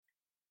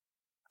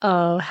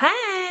Oh,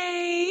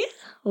 hey!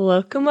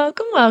 Welcome,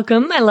 welcome,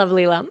 welcome, my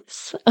lovely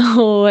lumps.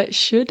 Or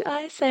should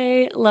I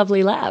say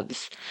lovely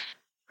labs?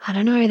 I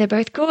don't know, they're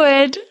both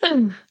good.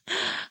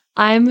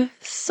 I'm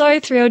so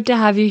thrilled to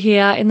have you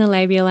here in the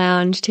Labia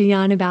Lounge to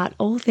yarn about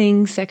all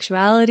things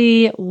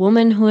sexuality,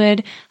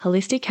 womanhood,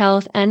 holistic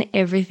health, and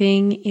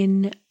everything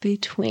in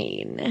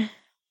between.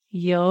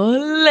 Your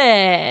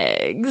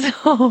legs.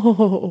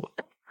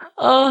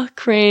 Oh,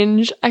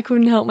 cringe. I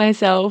couldn't help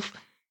myself.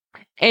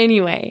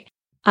 Anyway,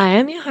 I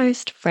am your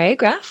host, Freya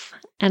Graff,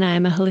 and I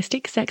am a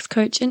holistic sex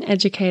coach and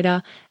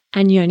educator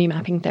and yoni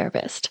mapping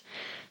therapist.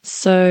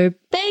 So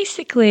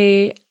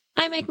basically,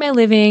 I make my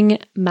living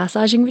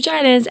massaging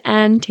vaginas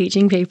and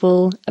teaching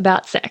people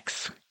about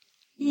sex.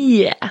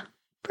 Yeah,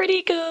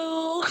 pretty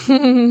cool.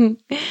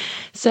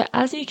 So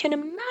as you can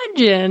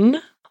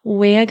imagine,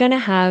 we are going to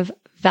have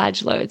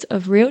vag loads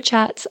of real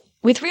chats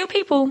with real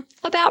people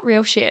about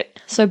real shit.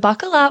 So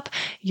buckle up,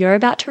 you're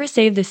about to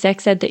receive the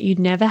sex ed that you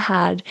never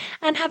had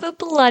and have a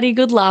bloody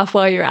good laugh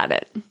while you're at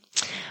it.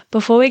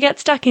 Before we get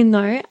stuck in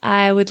though,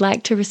 I would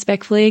like to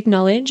respectfully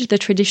acknowledge the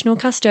traditional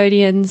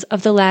custodians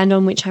of the land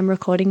on which I'm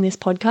recording this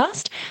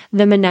podcast,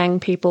 the Menang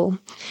people.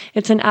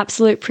 It's an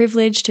absolute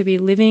privilege to be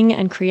living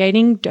and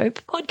creating dope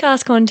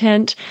podcast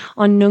content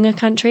on Noongar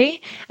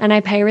country, and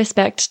I pay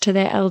respect to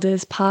their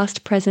elders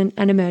past, present,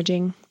 and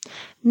emerging.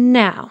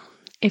 Now,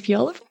 if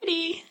y'all are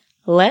ready,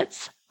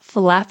 let's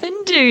flap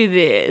and do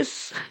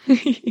this.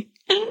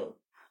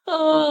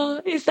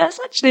 Oh, is there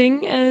such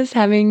thing as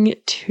having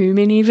too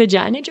many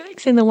vagina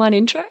jokes in the one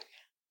intro?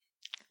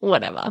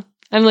 Whatever.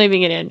 I'm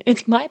leaving it in.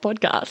 It's my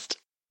podcast.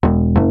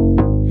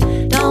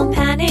 Don't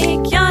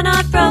panic, you're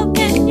not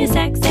broken. Your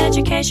sex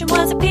education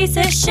was a piece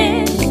of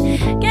shit.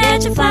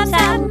 Get your flaps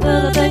out and pull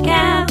up a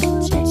couch.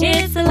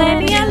 It's the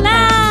Labia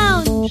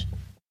Lounge.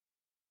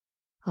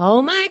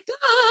 Oh my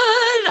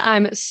God,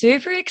 I'm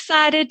super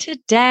excited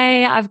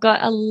today. I've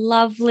got a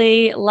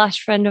lovely,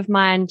 lush friend of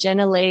mine,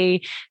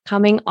 Jennalea,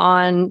 coming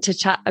on to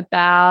chat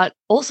about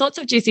all sorts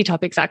of juicy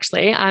topics,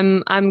 actually.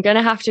 I'm going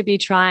to have to be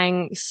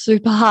trying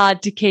super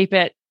hard to keep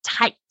it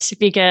tight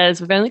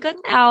because we've only got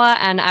an hour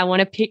and I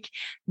want to pick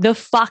the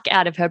fuck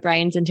out of her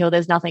brains until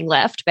there's nothing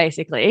left,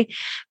 basically.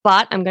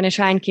 But I'm going to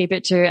try and keep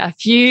it to a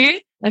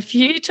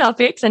few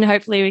topics and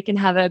hopefully we can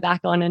have her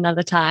back on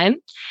another time.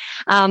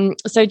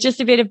 So just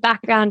a bit of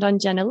background on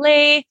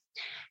Jennalea.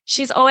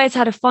 She's always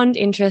had a fond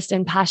interest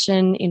and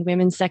passion in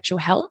women's sexual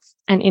health.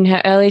 And in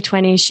her early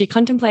 20s, she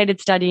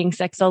contemplated studying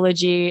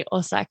sexology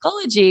or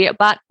psychology,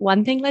 but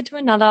one thing led to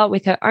another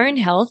with her own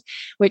health,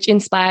 which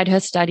inspired her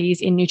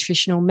studies in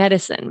nutritional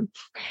medicine.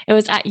 It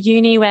was at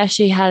uni where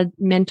she had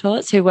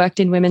mentors who worked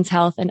in women's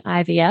health and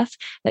IVF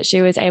that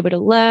she was able to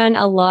learn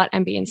a lot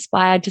and be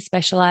inspired to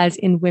specialize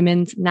in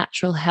women's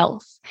natural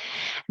health.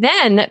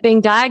 Then, being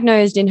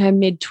diagnosed in her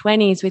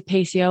mid-20s with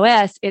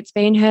PCOS, it's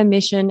been her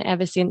mission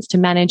ever since to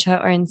manage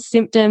her own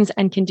symptoms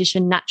and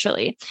condition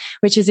naturally,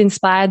 which has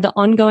inspired the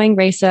ongoing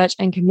research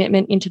and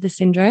commitment into the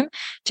syndrome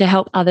to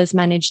help others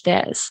manage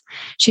theirs.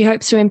 She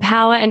hopes to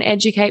empower and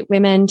educate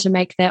women to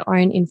make their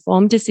own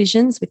informed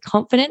decisions with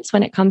confidence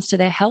when it comes to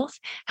their health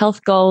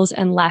goals,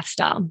 and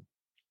lifestyle.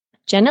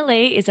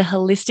 Jennalea is a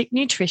holistic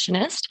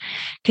nutritionist,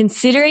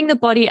 considering the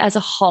body as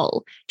a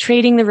whole,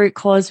 treating the root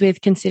cause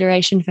with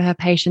consideration for her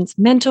patients'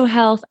 mental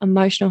health,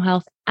 emotional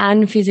health,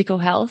 and physical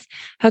health.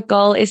 Her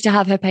goal is to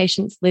have her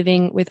patients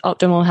living with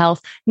optimal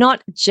health,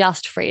 not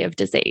just free of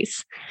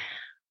disease.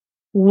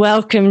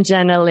 Welcome,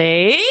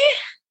 Jennalea.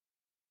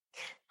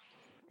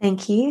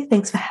 Thank you.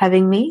 Thanks for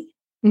having me.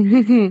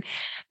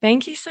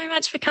 Thank you so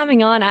much for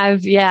coming on.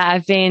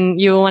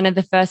 You were one of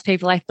the first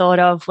people I thought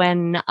of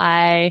when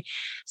I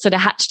sort of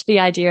hatched the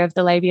idea of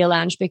the Labia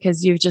Lounge,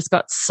 because you've just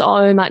got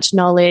so much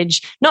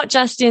knowledge, not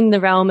just in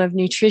the realm of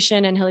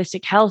nutrition and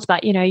holistic health,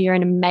 but, you know, you're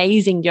an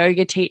amazing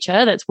yoga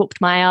teacher that's whooped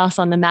my ass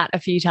on the mat a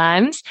few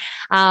times,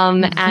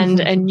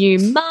 and a new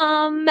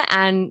mum.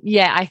 And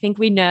yeah, I think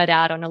we nerd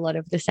out on a lot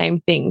of the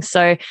same things.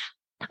 So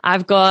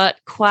I've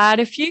got quite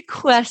a few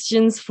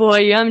questions for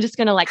you. I'm just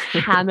going to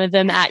hammer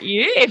them at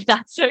you, if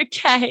that's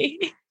okay.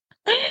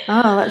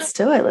 Oh, let's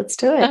do it. Let's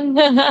do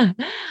it.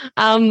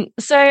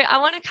 So I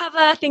want to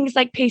cover things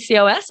like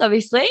PCOS,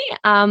 obviously,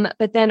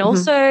 but then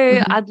also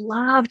I'd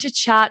love to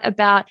chat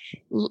about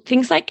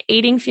things like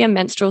eating for your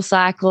menstrual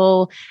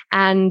cycle,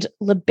 and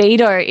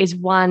libido is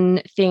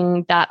one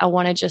thing that I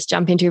want to just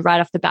jump into right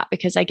off the bat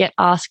because I get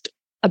asked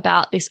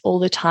about this all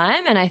the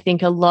time, and I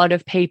think a lot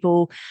of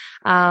people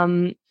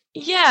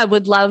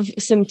would love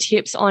some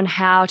tips on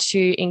how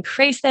to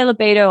increase their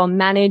libido or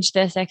manage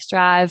their sex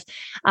drive.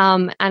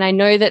 And I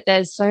know that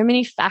there's so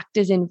many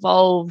factors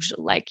involved,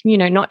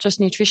 not just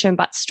nutrition,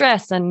 but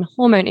stress and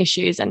hormone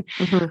issues and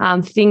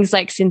things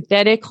like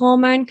synthetic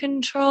hormone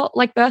control,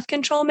 like birth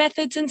control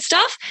methods and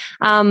stuff.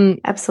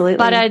 Absolutely.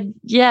 But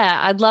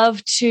I'd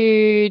love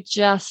to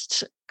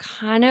just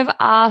kind of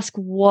ask,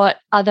 what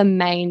are the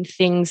main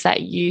things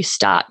that you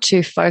start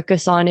to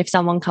focus on if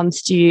someone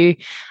comes to you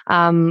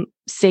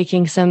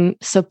seeking some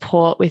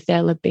support with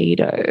their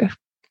libido?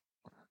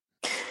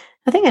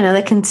 I think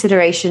another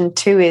consideration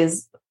too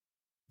is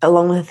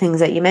along with the things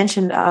that you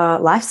mentioned, are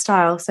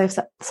lifestyle. So if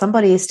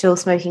somebody is still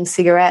smoking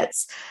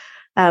cigarettes,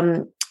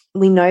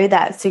 we know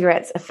that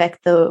cigarettes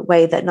affect the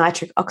way that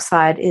nitric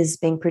oxide is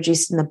being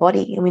produced in the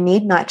body. And we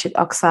need nitric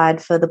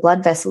oxide for the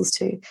blood vessels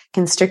to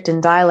constrict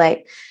and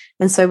dilate.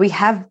 And so we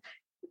have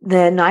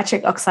the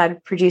nitric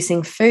oxide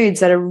producing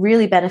foods that are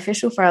really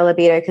beneficial for our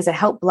libido because they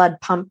help blood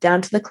pump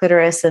down to the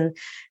clitoris and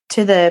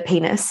to the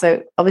penis.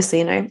 So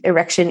obviously,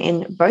 erection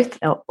in both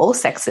or all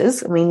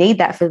sexes, and we need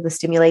that for the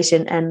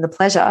stimulation and the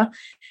pleasure.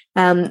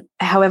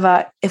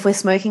 However, if we're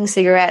smoking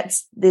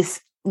cigarettes,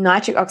 this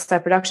nitric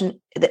oxide production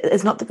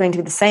is not going to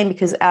be the same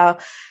because our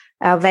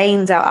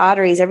veins, our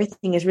arteries,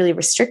 everything is really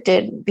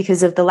restricted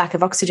because of the lack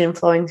of oxygen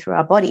flowing through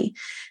our body.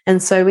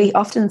 And so we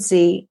often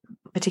see,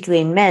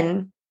 particularly in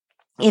men,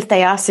 if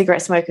they are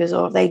cigarette smokers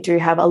or they do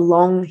have a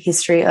long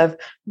history of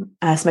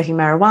smoking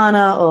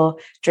marijuana or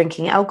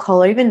drinking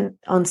alcohol or even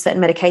on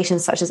certain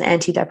medications such as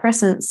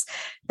antidepressants,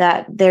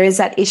 that there is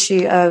that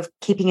issue of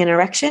keeping an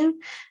erection,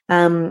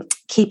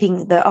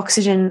 keeping the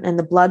oxygen and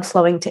the blood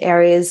flowing to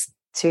areas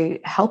to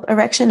help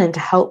erection and to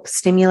help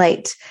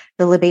stimulate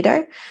the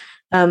libido.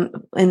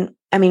 And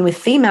I mean, with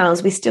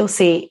females, we still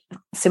see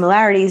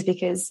similarities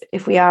because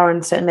if we are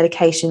on certain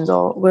medications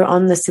or we're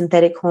on the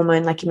synthetic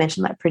hormone, like you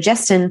mentioned, like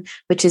progestin,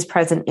 which is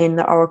present in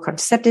the oral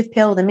contraceptive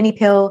pill, the mini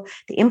pill,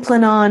 the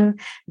Implanon,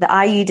 the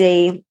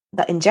IUD,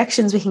 the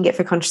injections we can get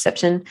for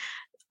contraception,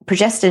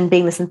 progestin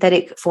being the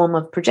synthetic form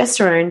of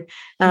progesterone,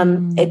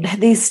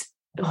 these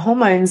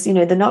hormones,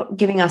 they're not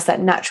giving us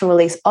that natural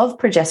release of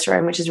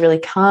progesterone, which is really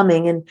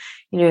calming. And,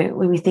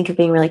 when we think of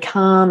being really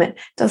calm, it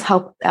does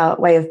help our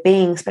way of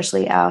being,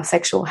 especially our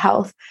sexual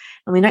health.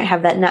 And we don't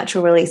have that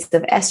natural release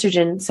of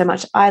estrogen so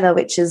much either,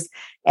 which is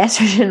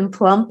estrogen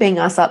plumping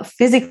us up,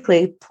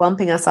 physically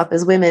plumping us up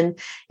as women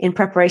in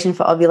preparation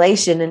for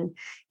ovulation.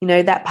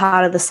 And, that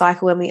part of the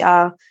cycle when we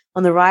are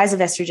on the rise of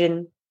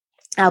estrogen,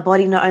 our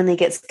body not only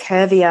gets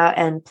curvier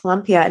and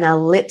plumpier and our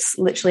lips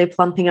literally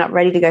plumping up,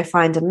 ready to go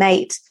find a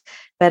mate,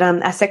 but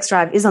our sex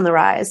drive is on the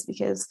rise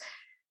because,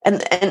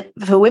 and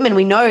for women,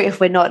 we know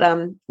if we're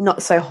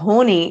not so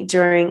horny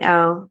during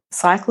our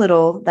cycle at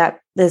all,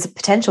 that there's a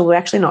potential we're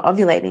actually not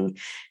ovulating. And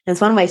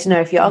it's one way to know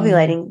if you're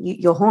ovulating,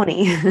 you're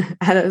horny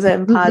at a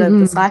certain part of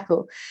the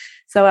cycle.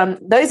 So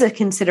those are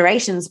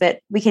considerations, but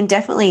we can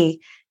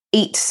definitely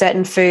eat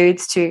certain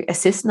foods to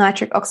assist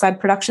nitric oxide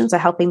production, so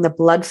helping the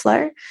blood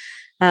flow.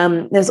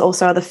 There's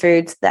also other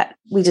foods that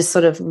we just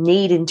sort of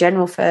need in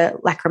general for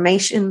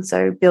lacrimation,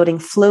 so building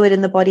fluid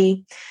in the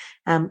body,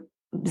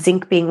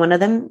 zinc being one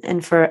of them.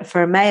 And for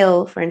a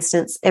male, for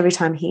instance, every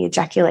time he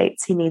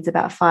ejaculates, he needs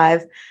about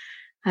 5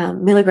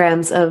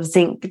 milligrams of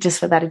zinc just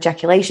for that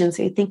ejaculation.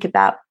 So you think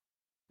about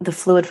the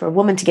fluid for a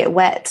woman to get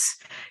wet,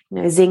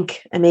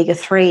 zinc,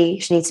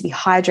 omega-3, she needs to be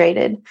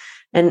hydrated.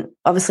 And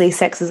obviously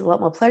sex is a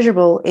lot more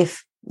pleasurable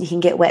if you can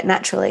get wet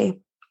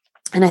naturally.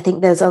 And I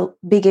think there's a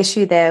big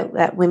issue there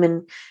that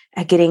women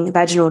are getting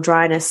vaginal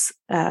dryness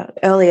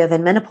earlier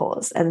than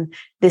menopause. And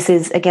this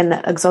is, again,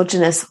 the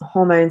exogenous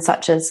hormones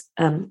such as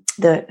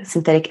the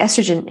synthetic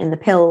estrogen in the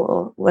pill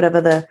or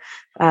whatever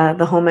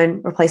the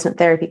hormone replacement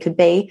therapy could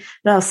be.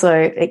 But also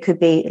it could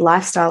be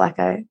lifestyle, like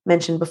I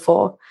mentioned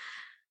before.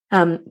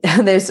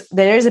 There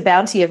is a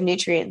bounty of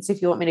nutrients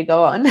if you want me to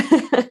go on.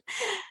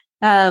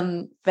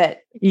 But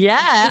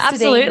yeah,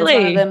 absolutely.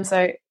 One of them,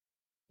 so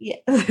yeah,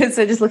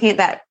 so just looking at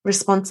that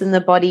response in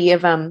the body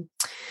of,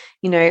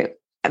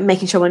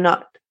 making sure we're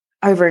not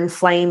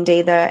overinflamed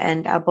either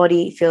and our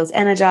body feels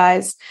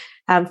energized.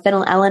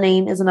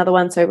 Phenylalanine is another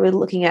one. So we're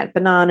looking at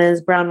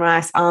bananas, brown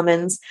rice,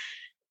 almonds.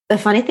 The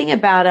funny thing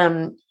about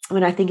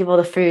when I think of all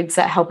the foods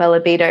that help our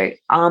libido,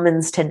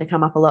 almonds tend to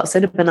come up a lot. So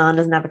do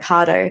bananas and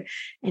avocado.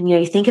 And,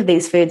 you think of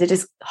these foods, they're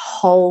just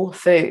whole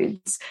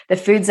foods. They're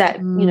foods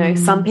that,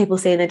 some people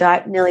see in their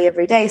diet nearly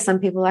every day. Some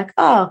people are like,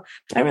 oh,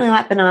 I don't really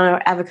like banana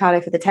or avocado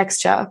for the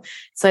texture.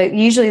 So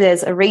usually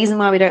there's a reason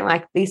why we don't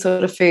like these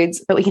sort of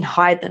foods, but we can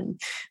hide them.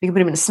 We can put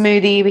them in a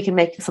smoothie. We can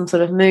make some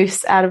sort of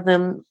mousse out of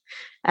them.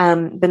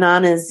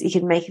 Bananas, you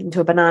can make it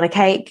into a banana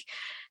cake.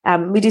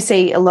 We do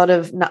see a lot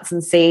of nuts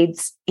and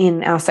seeds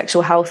in our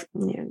sexual health.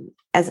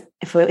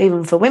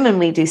 Even for women,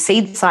 we do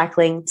seed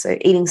cycling, so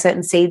eating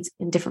certain seeds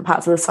in different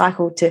parts of the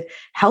cycle to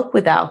help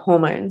with our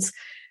hormones.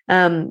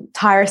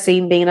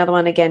 Tyrosine being another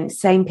one. Again,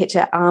 same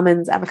picture: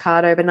 almonds,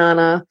 avocado,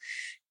 banana,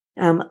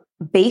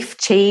 beef,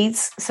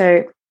 cheese.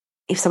 So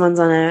if someone's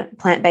on a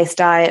plant-based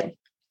diet,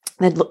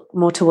 they'd look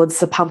more towards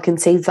the pumpkin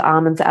seeds, the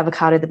almonds, the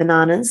avocado, the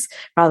bananas,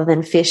 rather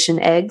than fish and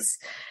eggs.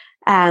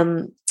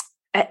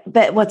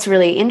 But what's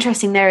really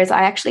interesting there is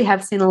I actually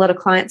have seen a lot of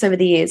clients over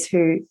the years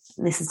who,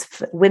 and this is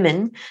for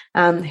women,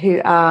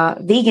 who are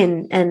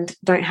vegan and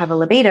don't have a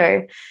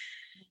libido.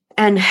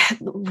 And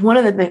one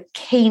of the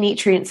key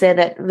nutrients there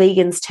that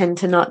vegans tend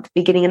to not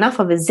be getting enough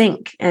of is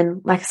zinc. And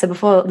like I said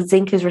before,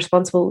 zinc is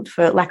responsible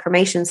for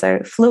lacrimation, so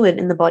fluid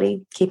in the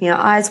body, keeping our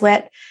eyes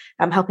wet,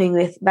 helping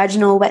with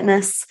vaginal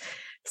wetness.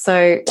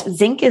 So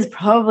zinc is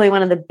probably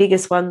one of the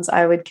biggest ones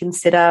I would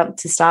consider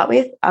to start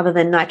with, other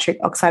than nitric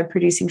oxide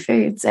producing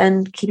foods,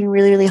 and keeping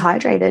really, really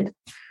hydrated.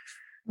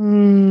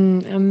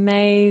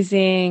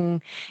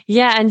 Amazing.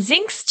 Yeah. And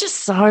zinc's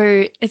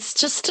it's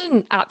just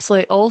an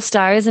absolute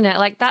all-star, isn't it?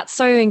 Like that's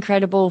so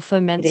incredible for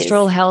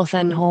menstrual health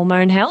and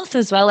hormone health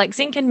as well. Like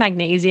zinc and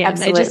magnesium,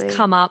 they just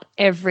come up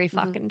every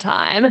fucking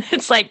time.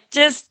 It's like,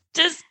 just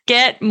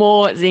get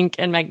more zinc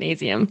and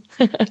magnesium.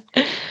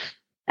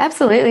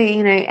 Absolutely.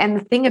 And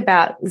the thing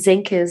about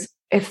zinc is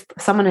if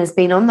someone has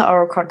been on the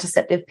oral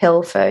contraceptive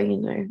pill for,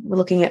 we're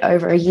looking at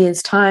over a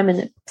year's time,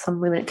 and some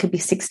women it could be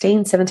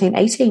 16, 17,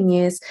 18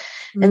 years.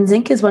 And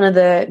zinc is one of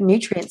the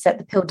nutrients that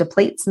the pill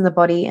depletes in the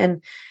body,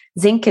 and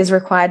zinc is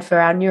required for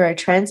our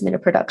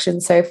neurotransmitter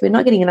production. So if we're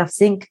not getting enough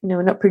zinc,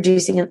 we're not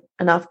producing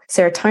enough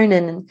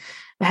serotonin, and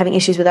we're having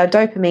issues with our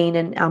dopamine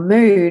and our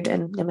mood,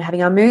 and we're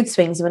having our mood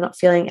swings, and we're not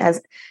feeling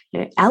as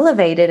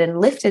elevated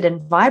and lifted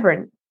and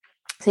vibrant.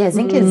 So yeah,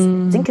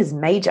 zinc is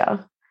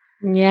major.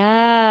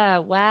 Yeah.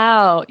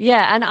 Wow.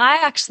 Yeah. And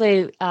I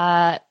actually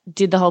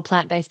did the whole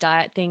plant-based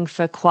diet thing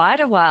for quite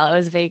a while. I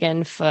was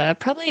vegan for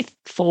probably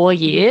 4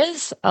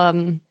 years,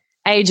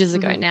 ages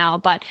ago now,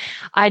 but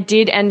I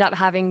did end up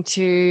having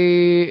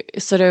to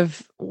sort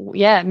of,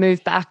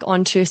 move back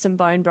onto some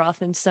bone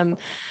broth and some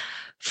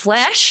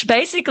flesh,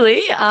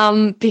 basically,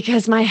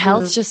 because my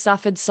health just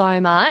suffered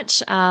so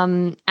much.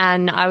 And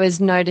I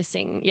was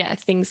noticing,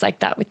 things like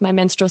that with my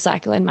menstrual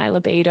cycle and my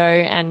libido,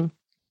 and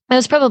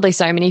there's probably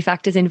so many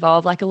factors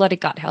involved, like a lot of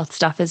gut health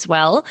stuff as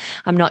well.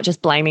 I'm not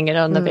just blaming it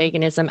on the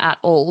veganism at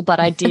all, but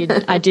I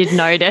did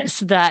notice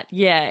that,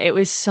 it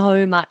was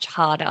so much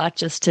harder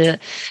just to,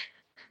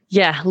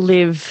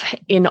 live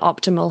in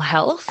optimal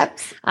health.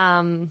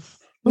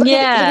 Look,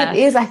 it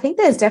is. I think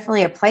there's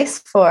definitely a place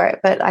for it,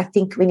 but I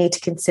think we need to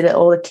consider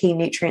all the key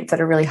nutrients that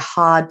are really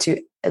hard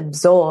to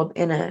absorb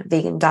in a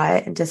vegan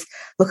diet, and just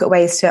look at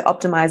ways to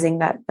optimizing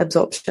that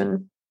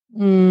absorption.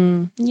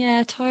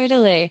 Yeah,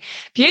 totally.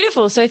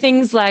 Beautiful. So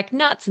things like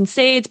nuts and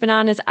seeds,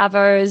 bananas,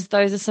 avos,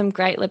 those are some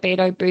great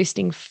libido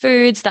boosting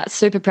foods. That's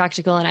super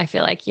practical. And I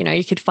feel like,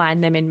 you could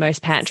find them in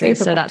most pantries.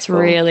 So that's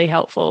really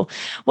helpful.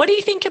 What do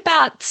you think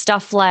about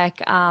stuff like,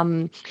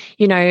 maca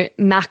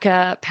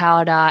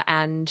powder,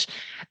 and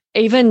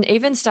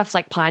even stuff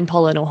like pine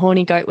pollen or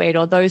horny goatweed,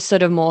 or those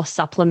sort of more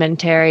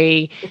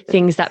supplementary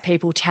things that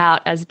people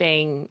tout as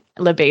being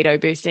libido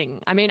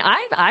boosting? I mean,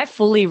 I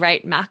fully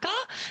rate maca.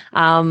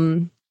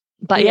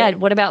 But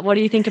what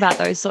do you think about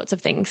those sorts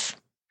of things?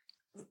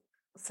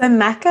 So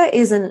maca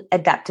is an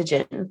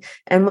adaptogen.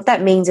 And what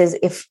that means is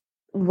if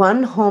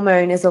one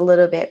hormone is a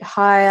little bit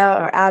higher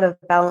or out of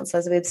balance,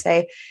 as we'd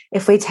say,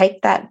 if we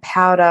take that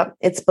powder,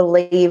 it's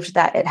believed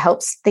that it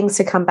helps things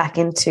to come back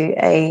into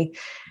a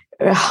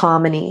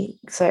harmony.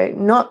 So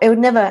it would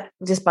never,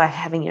 just by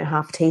having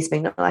half a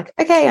teaspoon, not like,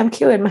 okay, I'm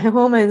cured, my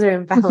hormones are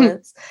in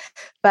balance.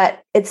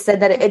 But it's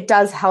said that it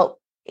does help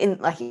in,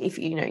 like, if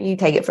you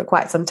take it for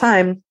quite some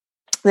time,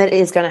 that it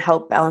is going to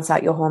help balance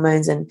out your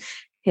hormones and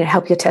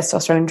help your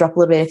testosterone drop a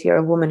little bit if you're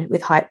a woman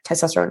with high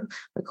testosterone,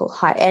 we call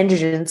high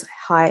androgens,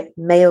 high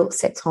male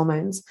sex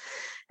hormones.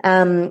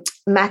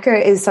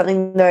 Maca is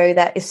something, though,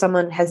 that if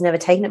someone has never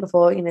taken it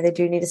before, they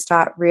do need to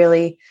start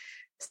really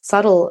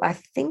subtle. I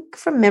think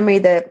from memory,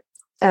 the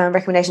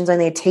recommendation is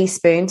only a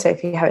teaspoon. So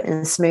if you have it in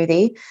a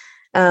smoothie,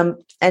 and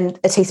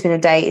a teaspoon a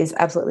day is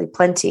absolutely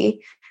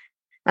plenty.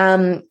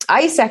 I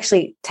used to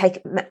actually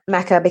take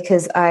maca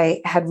because I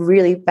had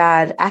really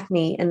bad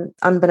acne, and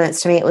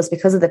unbeknownst to me, it was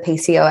because of the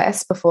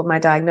PCOS before my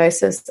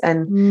diagnosis,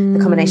 and the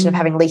combination of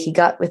having leaky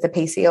gut with the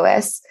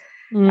PCOS.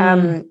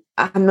 I'm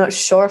not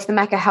sure if the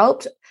maca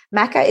helped.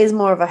 Maca is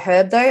more of a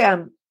herb,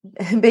 though.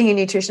 Being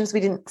a nutritionist, we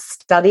didn't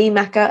study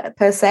maca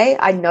per se.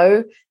 I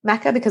know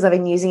maca because I've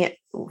been using it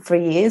for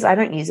years. I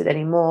don't use it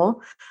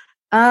anymore.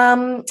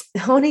 Horny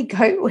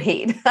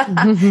goatweed.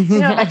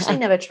 I've actually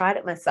never tried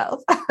it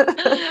myself.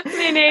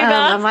 Me neither.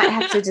 I might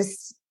have to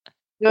just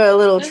do a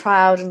little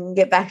trial and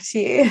get back to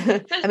you.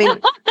 I mean,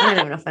 I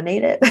don't know if I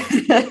need it.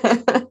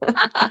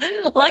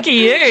 Lucky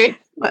you.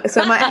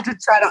 So I might have to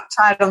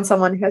try it on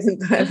someone who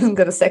hasn't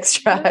got a sex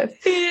drive.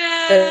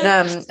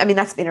 Yeah. But, I mean,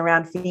 that's been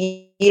around for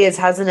years,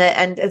 hasn't it?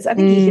 And I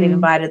think you can even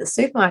buy it at the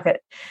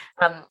supermarket.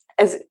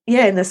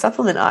 In the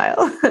supplement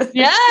aisle.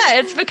 Yeah,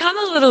 it's become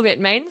a little bit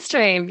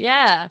mainstream.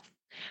 Yeah.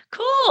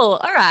 Cool.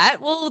 All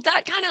right. Well,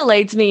 that kind of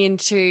leads me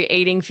into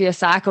eating for your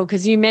cycle,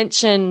 because you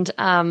mentioned,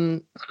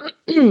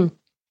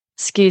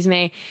 excuse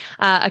me,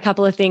 a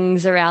couple of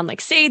things around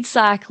like seed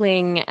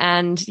cycling.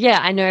 And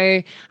I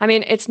know, I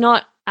mean, it's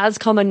not as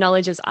common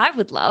knowledge as I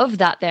would love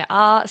that there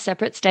are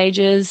separate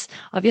stages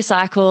of your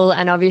cycle,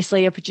 and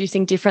obviously you're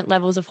producing different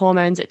levels of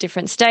hormones at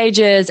different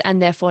stages,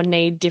 and therefore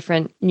need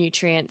different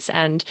nutrients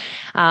and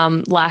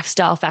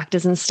lifestyle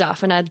factors and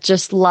stuff. And I'd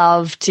just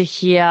love to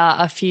hear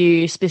a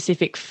few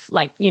specific,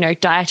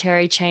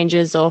 dietary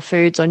changes or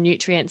foods or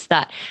nutrients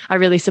that are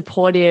really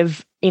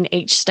supportive in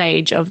each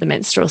stage of the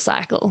menstrual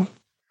cycle.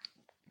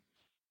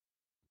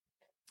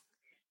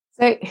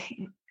 So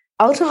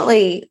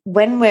ultimately,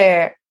 when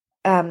we're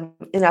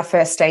in our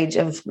first stage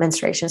of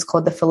menstruation, is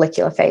called the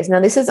follicular phase.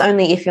 Now, this is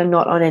only if you're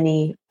not on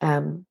any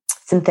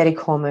synthetic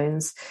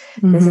hormones.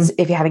 This is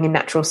if you're having a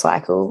natural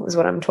cycle, is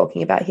what I'm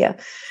talking about here.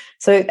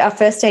 So our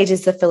first stage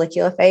is the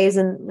follicular phase,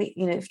 and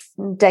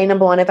day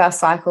number 1 of our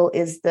cycle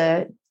is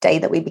the day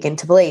that we begin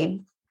to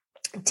bleed.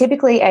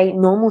 Typically a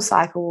normal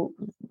cycle,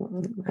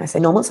 when I say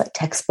normal, it's like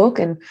textbook,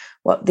 and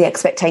what the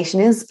expectation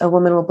is, a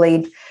woman will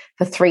bleed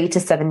for 3 to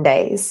 7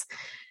 days.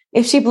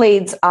 If she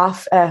bleeds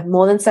after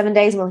more than 7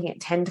 days, we're looking at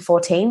 10 to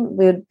 14,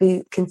 we would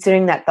be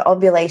considering that the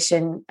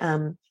ovulation,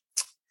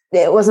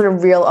 it wasn't a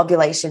real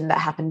ovulation that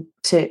happened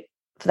for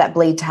that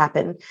bleed to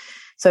happen.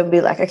 So it'd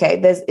be like, okay,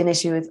 there's an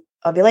issue with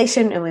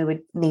ovulation and we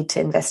would need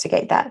to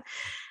investigate that.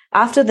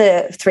 After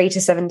the 3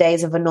 to 7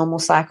 days of a normal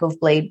cycle of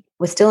bleed,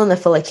 we're still in the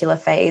follicular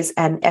phase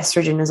and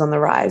estrogen is on the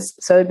rise.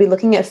 So we'd be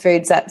looking at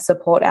foods that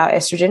support our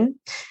estrogen,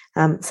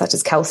 such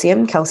as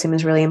calcium. Calcium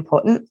is really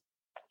important.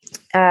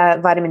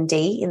 Vitamin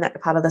D in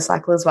that part of the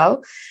cycle as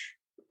well.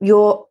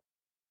 Your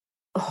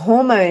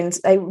hormones,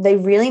 they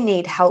really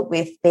need help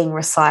with being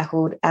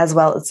recycled as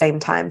well at the same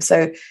time.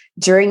 So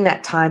during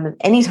that time, of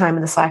any time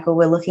in the cycle,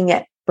 we're looking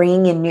at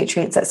bringing in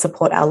nutrients that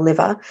support our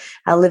liver.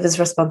 Our liver's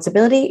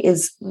responsibility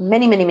is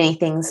many, many, many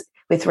things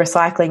with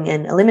recycling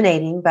and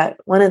eliminating, but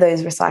one of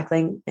those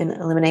recycling and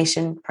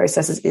elimination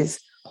processes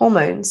is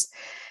hormones.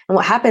 And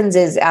what happens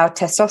is our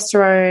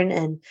testosterone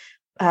and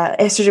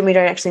estrogen we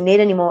don't actually need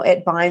anymore,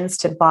 it binds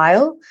to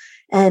bile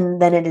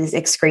and then it is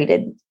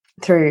excreted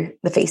through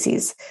the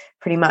feces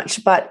pretty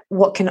much. But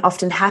what can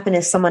often happen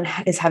is someone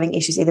is having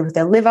issues either with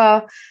their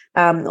liver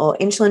or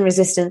insulin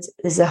resistance,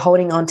 is they're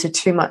holding on to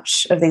too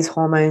much of these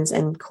hormones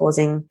and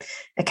causing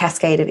a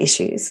cascade of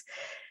issues.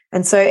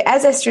 And so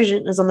as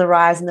estrogen is on the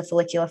rise in the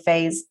follicular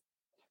phase,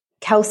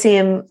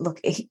 calcium,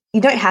 look, you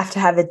don't have to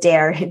have a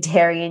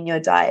dairy in your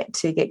diet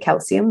to get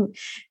calcium.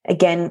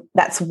 Again,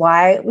 that's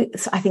why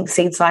I think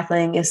seed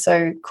cycling is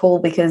so cool,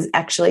 because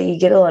actually you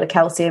get a lot of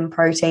calcium,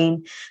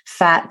 protein,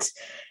 fat,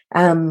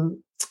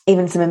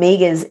 even some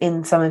omegas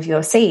in some of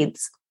your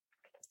seeds.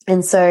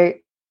 And so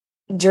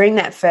during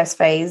that first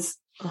phase,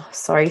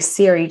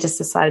 Siri just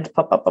decided to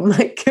pop up on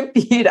my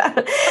computer.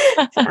 In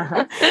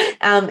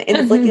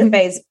the follicular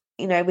phase,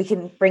 we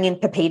can bring in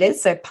pepitas,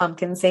 so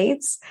pumpkin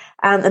seeds.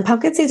 And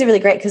pumpkin seeds are really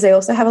great because they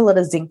also have a lot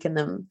of zinc in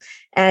them.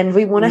 And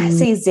we want to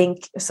see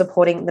zinc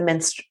supporting the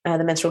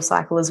menstrual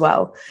cycle as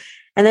well.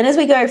 And then as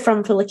we go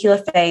from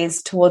follicular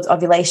phase towards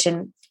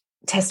ovulation,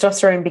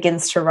 testosterone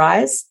begins to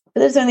rise,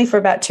 but it's only for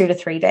about 2 to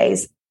 3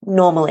 days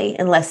normally,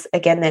 unless,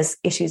 again, there's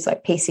issues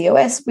like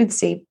PCOS, we'd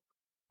see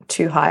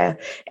too higher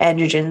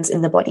androgens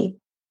in the body.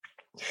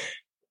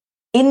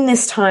 In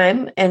this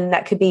time, and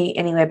that could be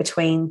anywhere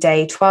between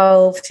day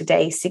 12 to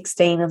day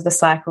 16 of the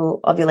cycle,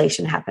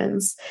 ovulation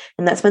happens.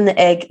 And that's when the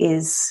egg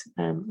is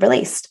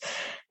released.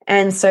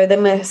 And so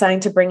then we're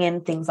starting to bring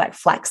in things like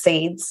flax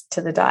seeds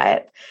to the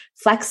diet.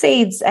 Flax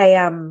seeds,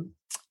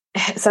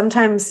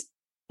 sometimes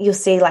you'll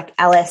see like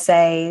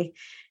LSA,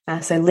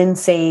 so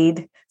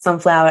linseed,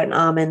 sunflower and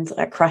almonds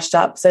are crushed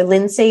up. So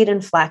linseed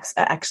and flax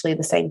are actually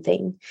the same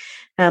thing.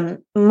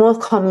 More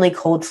commonly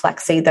called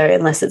flaxseed though,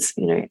 unless it's,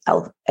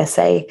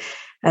 LSA.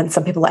 And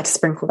some people like to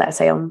sprinkle that,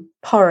 say, on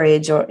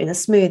porridge or in a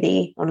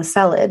smoothie, on a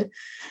salad.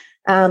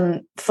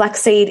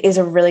 Flaxseed is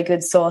a really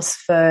good source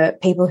for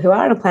people who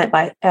are on a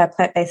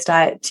plant-based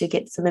diet to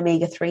get some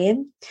omega-3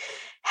 in.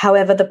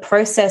 However, the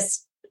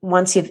process,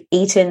 once you've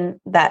eaten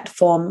that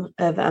form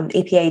of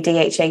EPA,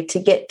 DHA, to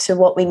get to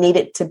what we need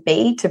it to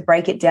be, to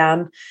break it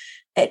down,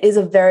 it is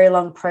a very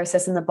long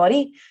process in the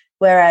body,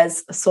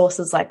 whereas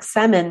sources like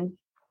salmon,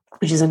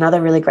 which is another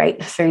really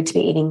great food to be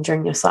eating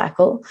during your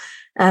cycle,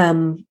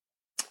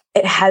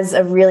 it has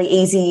a really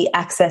easy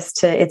access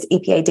to its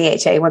EPA,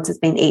 DHA once it's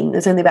been eaten.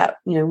 There's only about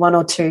 1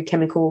 or 2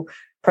 chemical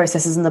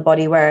processes in the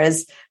body,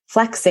 whereas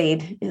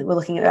flaxseed, we're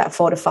looking at about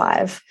 4 to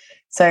 5.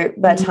 So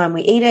by the time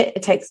we eat it,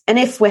 it takes, and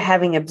if we're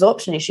having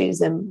absorption issues,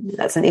 then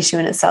that's an issue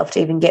in itself to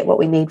even get what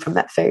we need from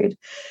that food.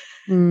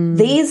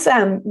 These,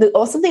 the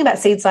awesome thing about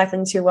seed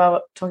cycling too, while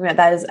we're talking about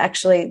that, is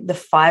actually the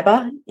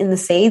fiber in the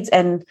seeds,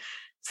 and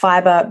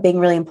fiber being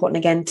really important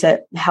again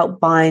to help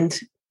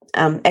bind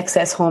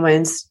excess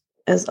hormones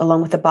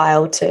along with the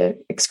bile to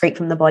excrete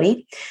from the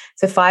body.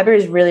 So fiber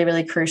is really,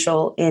 really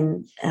crucial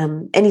in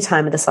any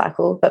time of the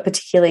cycle, but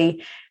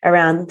particularly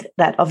around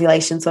that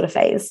ovulation sort of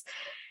phase.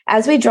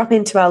 As we drop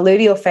into our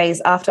luteal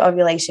phase after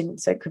ovulation,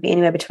 so it could be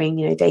anywhere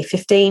between day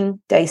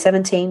 15, day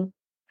 17,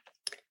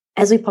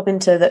 as we pop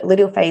into the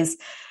luteal phase,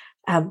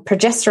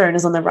 progesterone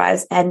is on the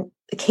rise, and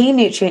the key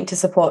nutrient to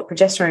support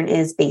progesterone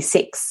is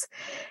B6.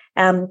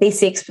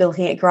 B6, we're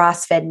looking at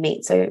grass-fed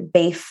meat, so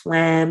beef,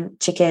 lamb,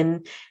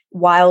 chicken,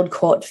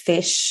 wild-caught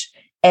fish,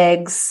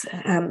 eggs,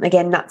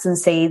 again, nuts and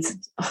seeds.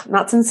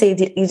 Nuts and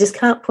seeds, you just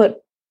can't put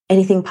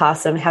anything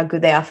past them, how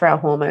good they are for our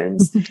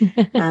hormones.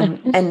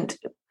 And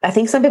I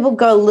think some people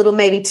go a little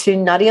maybe too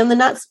nutty on the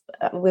nuts.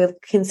 We're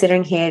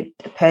considering here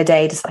per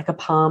day just like a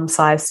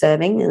palm-sized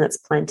serving, and that's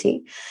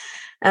plenty.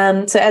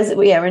 So as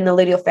we're in the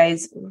luteal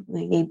phase,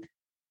 we need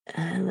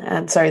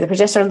the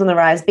progesterone's on the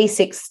rise.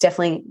 B6 is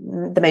definitely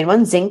the main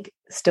one. Zinc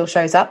still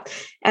shows up,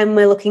 and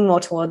we're looking more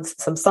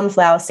towards some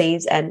sunflower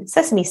seeds and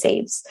sesame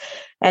seeds.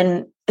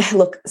 And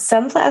look,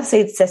 sunflower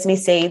seeds, sesame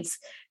seeds,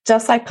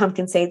 just like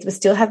pumpkin seeds, we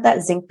still have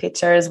that zinc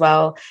picture as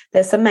well.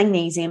 There's some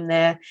magnesium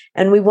there,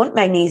 and we want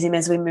magnesium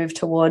as we move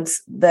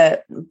towards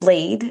the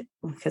bleed,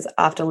 because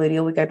after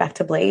luteal we go back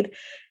to bleed,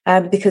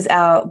 because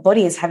our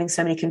body is having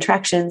so many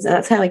contractions, and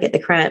that's how we get the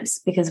cramps,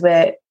 because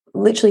we're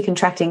literally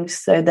contracting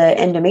so the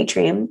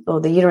endometrium or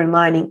the uterine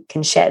lining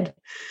can shed,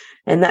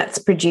 and that's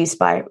produced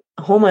by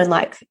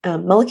hormone-like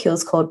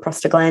molecules called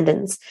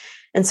prostaglandins.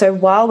 And so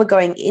while we're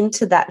going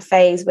into that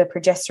phase where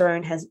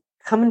progesterone has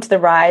come into the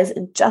rise,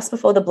 and just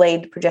before the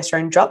bleed,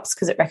 progesterone drops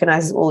because it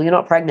recognizes, well, you're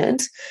not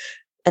pregnant,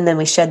 and then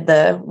we shed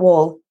the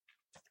wall,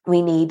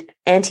 we need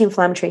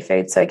anti-inflammatory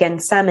foods. So again,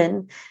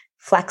 salmon,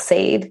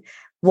 flaxseed,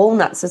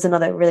 walnuts is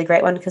another really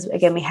great one, because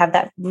again, we have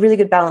that really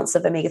good balance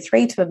of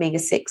omega-3 to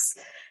omega-6.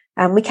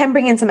 We can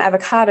bring in some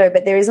avocado,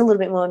 but there is a little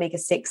bit more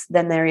omega-6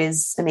 than there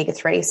is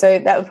omega-3. So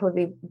that would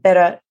probably be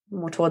better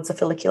more towards the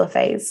follicular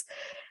phase.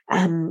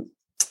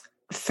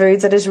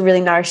 Foods that is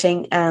really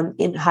nourishing,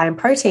 high in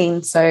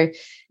protein. So,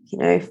 you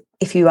know,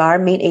 if you are a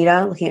meat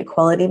eater, looking at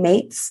quality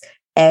meats,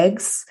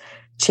 eggs,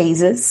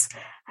 cheeses,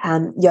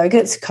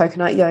 yogurts,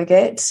 coconut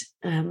yogurt.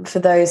 For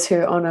those who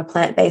are on a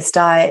plant-based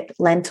diet,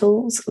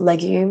 lentils,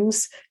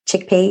 legumes,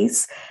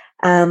 chickpeas.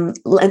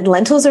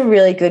 Lentils are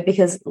really good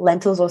because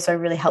lentils also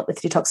really help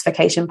with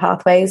detoxification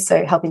pathways,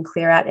 so helping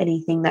clear out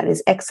anything that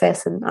is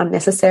excess and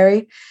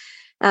unnecessary.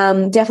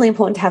 Definitely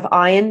important to have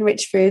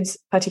iron-rich foods,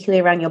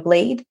 particularly around your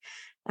bleed.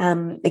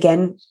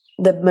 Again,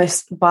 the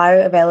most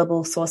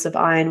bioavailable source of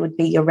iron would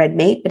be your red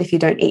meat, but if you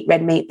don't eat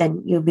red meat,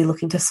 then you'll be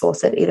looking to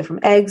source it either from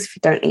eggs. If you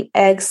don't eat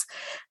eggs,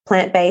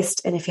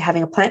 plant-based, and if you're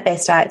having a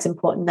plant-based diet, it's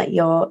important that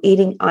you're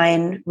eating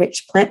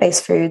iron-rich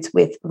plant-based foods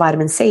with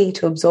vitamin C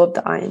to absorb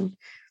the iron.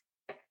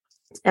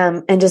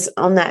 And just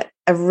on that,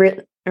 a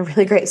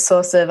really great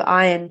source of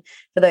iron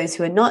for those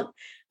who are not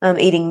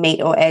eating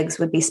meat or eggs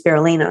would be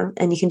spirulina,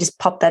 and you can just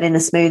pop that in a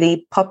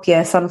smoothie, pop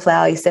your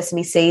sunflower, your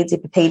sesame seeds,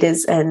 your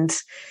pepitas, and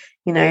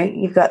you know,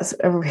 you've got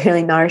a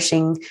really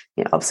nourishing,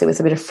 you know, obviously with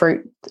a bit of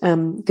fruit,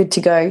 good to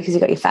go, because you've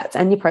got your fats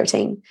and your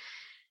protein.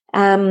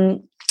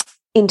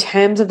 In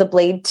terms of the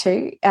bleed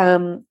too,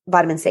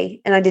 vitamin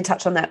C, and I did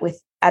touch on that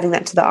with adding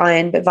that to the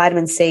iron, but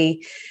vitamin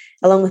C,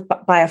 along with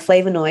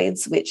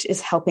bioflavonoids, which is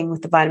helping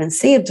with the vitamin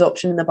C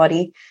absorption in the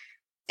body,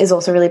 is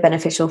also really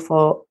beneficial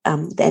for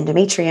the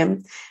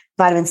endometrium.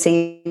 Vitamin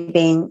C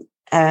being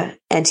an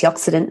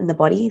antioxidant in the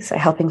body, so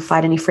helping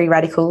fight any free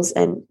radicals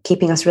and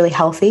keeping us really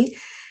healthy.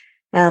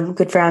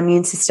 Good for our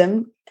immune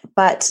system.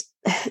 But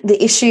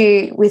the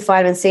issue with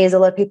vitamin C is a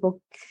lot of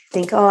people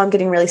think, oh, I'm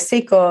getting really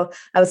sick, or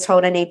I was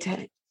told I need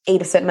to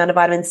eat a certain amount of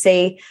vitamin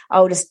C.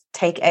 I'll just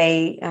take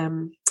a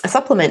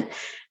supplement.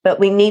 But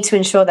we need to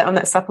ensure that on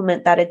that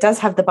supplement that it does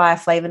have the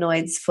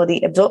bioflavonoids for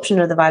the absorption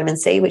of the vitamin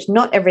C, which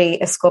not every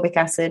ascorbic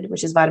acid,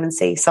 which is vitamin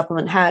C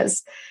supplement,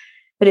 has.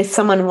 But if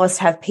someone was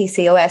to have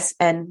PCOS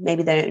and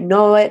maybe they don't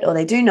know it, or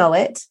they do know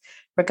it,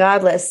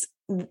 regardless,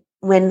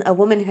 when a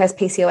woman who has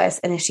PCOS,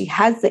 and if she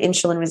has the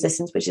insulin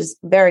resistance, which is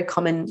very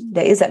common,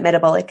 there is that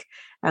metabolic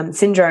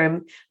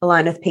syndrome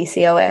aligned with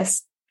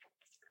PCOS.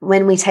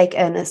 When we take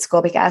an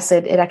ascorbic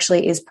acid, it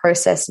actually is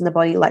processed in the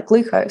body like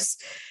glucose.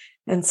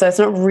 And so it's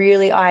not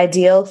really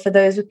ideal for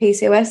those with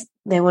PCOS.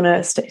 They want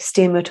to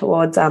steer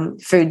towards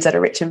foods that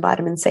are rich in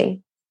vitamin C.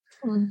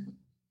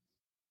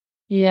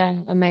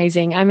 Yeah,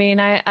 amazing. I mean,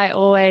 I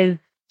always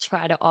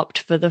try to opt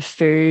for the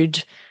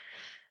food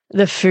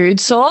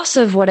source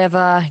of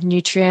whatever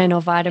nutrient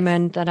or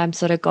vitamin that I'm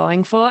sort of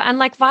going for. And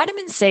like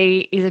vitamin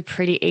C is a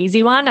pretty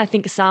easy one. I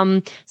think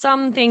some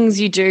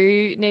things you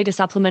do need a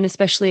supplement,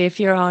 especially if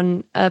you're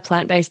on a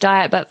plant-based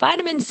diet. But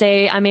vitamin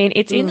C, I mean,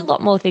 it's in a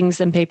lot more things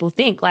than people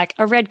think. Like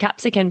a red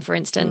capsicum, for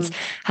instance,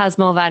 has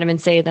more vitamin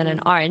C than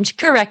an orange.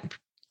 Correct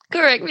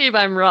me if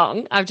I'm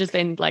wrong. I've just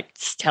been like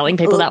telling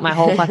people that my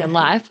whole fucking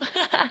life.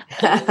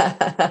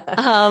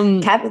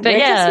 Red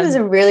capsicum is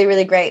a really,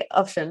 really great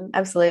option.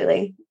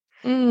 Absolutely.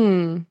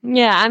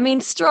 Yeah, I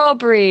mean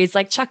strawberries,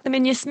 like chuck them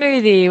in your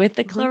smoothie with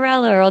the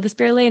chlorella or the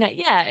spirulina.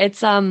 Yeah,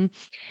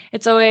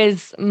 it's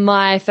always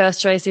my first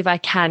choice if I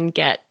can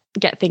get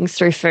things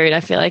through food.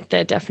 I feel like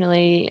they're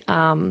definitely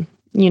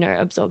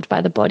absorbed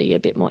by the body a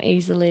bit more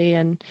easily.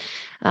 And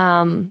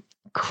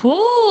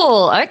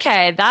cool.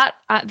 Okay, that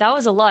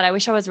was a lot. I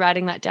wish I was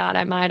writing that down.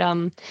 I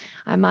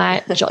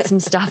might jot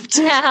some stuff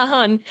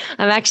down.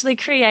 I'm actually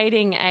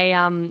creating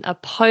a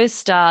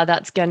poster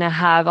that's going to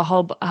have a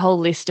whole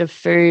list of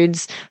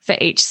foods for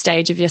each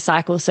stage of your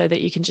cycle, so that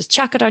you can just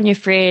chuck it on your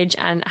fridge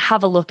and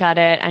have a look at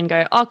it and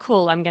go, oh,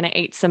 cool, I'm going to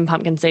eat some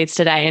pumpkin seeds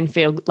today and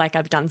feel like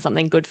I've done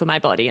something good for my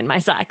body and my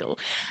cycle.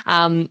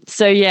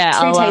 So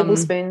yeah, 2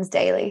 tablespoons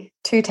daily.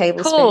 2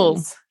 tablespoons.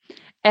 Cool.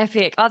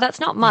 Epic. Oh, that's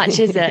not much,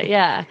 is it?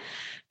 Yeah.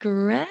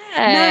 Great.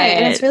 No,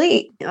 and it's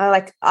really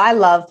I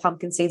love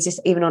pumpkin seeds,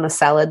 just even on a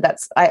salad.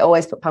 I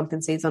always put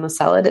pumpkin seeds on a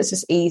salad. It's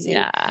just easy.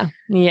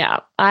 Yeah.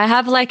 I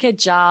have like a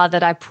jar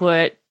that I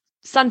put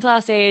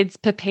sunflower seeds,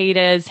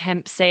 pepitas,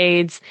 hemp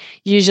seeds,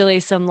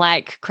 usually some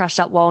like crushed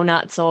up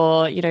walnuts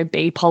or,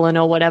 bee pollen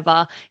or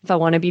whatever if I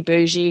want to be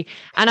bougie.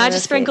 And I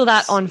just sprinkle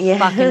that on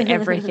fucking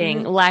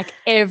everything, like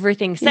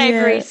everything,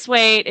 savory,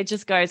 sweet. It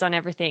just goes on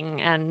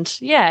everything. And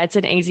yeah, it's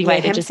an easy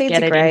way to just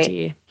get it into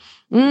you.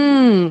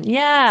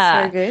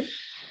 Yeah. So good.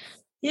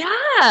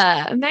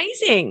 Yeah,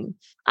 amazing.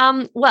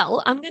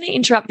 Well, I'm going to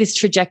interrupt this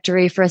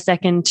trajectory for a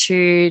second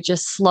to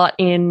just slot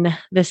in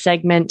the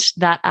segment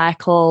that I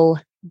call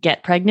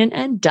Get Pregnant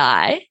and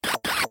Die.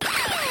 Don't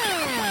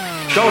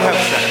have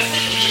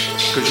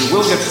sex, because you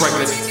will get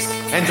pregnant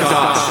and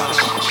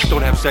die.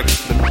 Don't have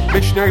sex in the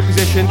missionary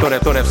position.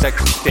 Don't have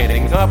sex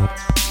standing up.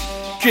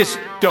 Just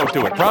don't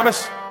do it.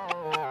 Promise?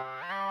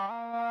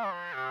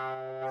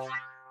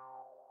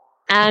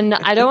 And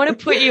I don't want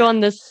to put you on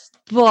the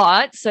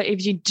spot. So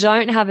if you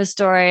don't have a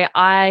story,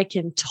 I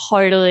can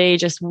totally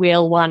just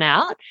wheel one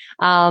out.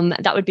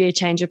 That would be a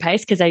change of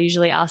pace because I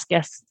usually ask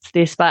guests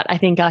this, but I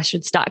think I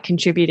should start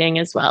contributing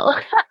as well.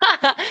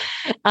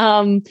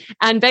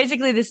 And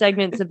basically the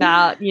segment's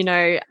about,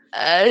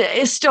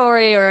 a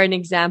story or an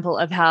example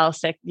of how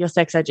your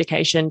sex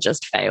education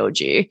just failed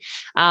you.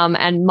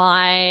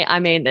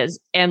 There's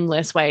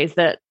endless ways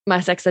that my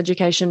sex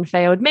education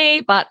failed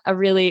me, but a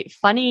really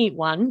funny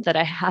one that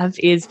I have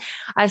is,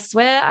 I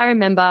swear I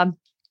remember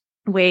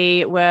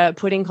we were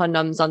putting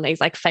condoms on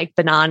these like fake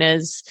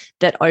bananas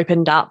that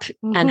opened up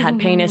and had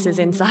penises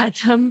inside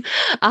them.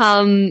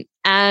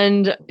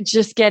 And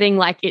just getting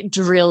like it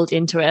drilled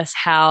into us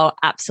how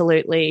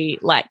absolutely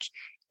like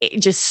it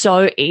just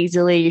so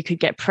easily you could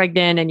get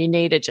pregnant and you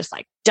need to just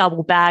like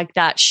double bag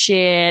that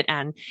shit.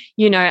 And,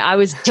 I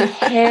was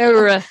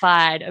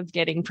terrified of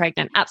getting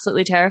pregnant,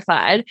 absolutely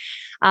terrified.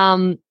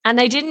 And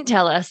they didn't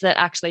tell us that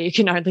actually you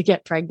can only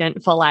get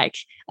pregnant for like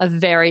a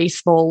very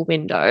small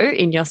window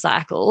in your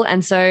cycle.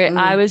 And so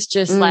I was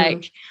just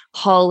like,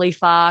 holy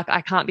fuck,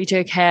 I can't be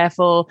too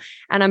careful.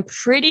 And I'm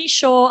pretty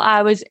sure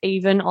I was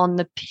even on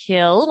the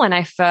pill when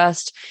I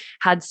first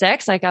had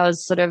sex. Like I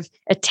was sort of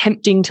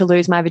attempting to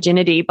lose my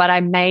virginity, but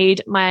I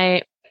made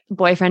my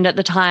boyfriend at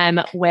the time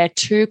wear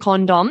 2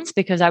 condoms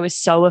because I was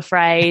so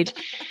afraid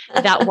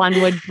that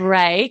one would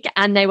break.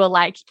 And they were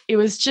like, it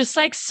was just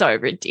like so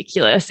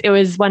ridiculous. It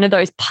was one of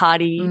those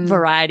party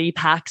variety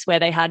packs where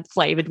they had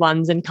flavored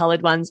ones and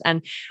colored ones.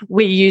 And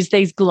we used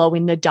these glow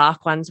in the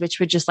dark ones, which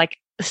were just like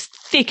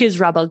thick as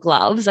rubber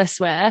gloves, I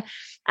swear.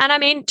 And I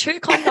mean, 2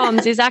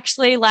 condoms is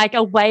actually like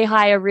a way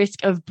higher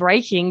risk of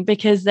breaking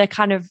because they're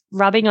kind of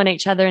rubbing on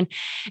each other. And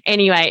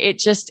anyway,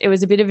 it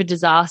was a bit of a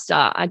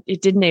disaster.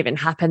 It didn't even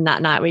happen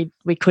that night.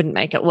 We couldn't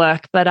make it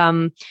work. But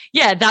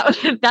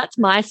that's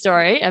my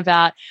story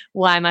about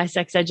why my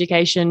sex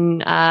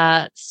education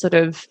sort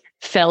of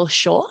fell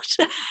short.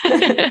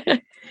 Oh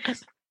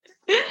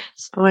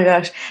my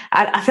gosh.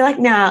 I feel like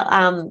now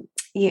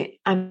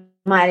I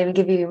might even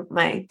give you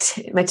my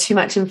too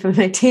much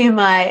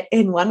TMI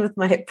in one with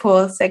my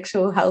poor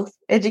sexual health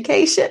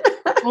education.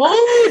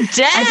 Oh,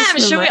 damn.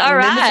 Should we? All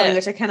right.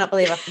 Which I cannot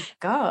believe I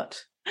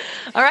forgot.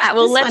 All right.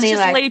 Well, let's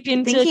just leap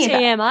into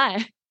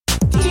TMI.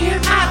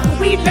 TMI,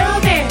 we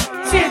love it.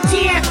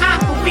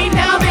 TMI, we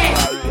love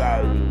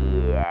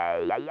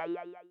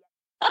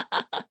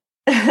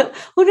it.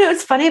 Well, no,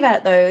 what's funny about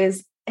it though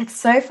is it's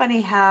so funny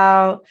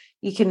how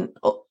you can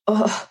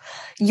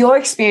your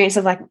experience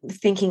of like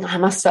thinking I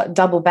must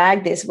double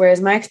bag this, whereas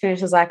my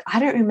experience was like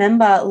I don't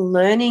remember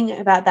learning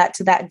about that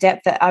to that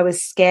depth that I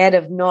was scared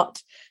of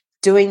not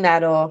doing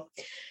that.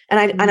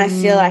 And I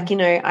feel like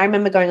I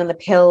remember going on the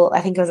pill.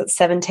 I think I was at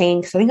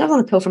 17 because I think I was on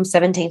the pill from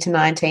 17 to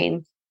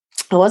 19.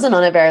 I wasn't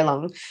on it very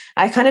long.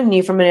 I kind of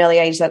knew from an early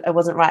age that it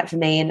wasn't right for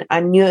me, and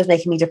I knew it was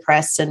making me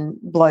depressed and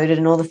bloated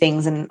and all the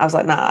things. And I was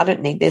like, nah, I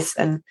don't need this.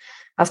 And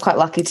I was quite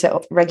lucky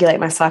to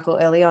regulate my cycle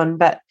early on,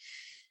 but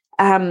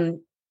I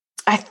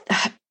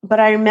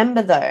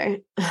remember though,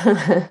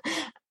 I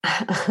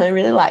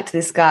really liked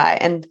this guy,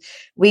 and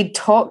we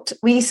talked.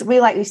 We used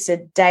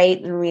to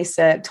date, and we used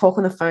to talk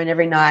on the phone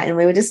every night, and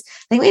I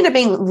think we ended up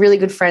being really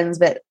good friends.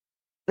 But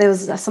there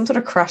was some sort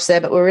of crush there,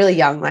 but we were really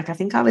young. Like I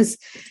think I was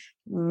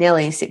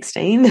nearly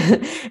 16,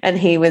 and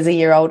he was a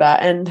year older.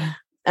 And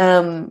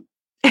I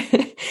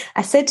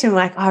said to him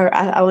like, "Oh,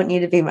 I want you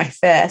to be my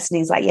first," and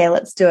he's like, "Yeah,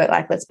 let's do it.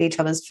 Like let's be each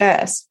other's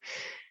first."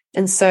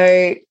 And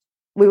so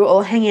we were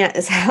all hanging out at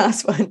his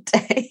house one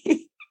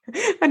day.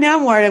 And now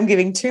I'm worried I'm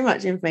giving too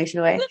much information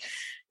away.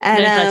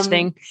 And, no such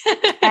thing.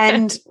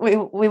 And we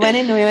went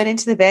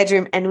into the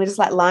bedroom, and we're just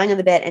like lying on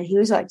the bed, and he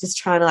was like just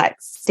trying to like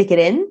stick it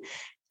in.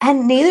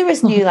 And neither of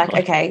us knew like,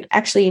 okay,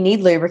 actually you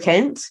need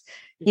lubricant.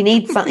 You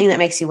need something that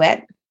makes you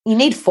wet. You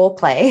need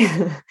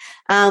foreplay.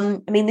 I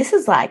mean, this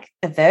is like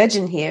a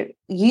virgin here.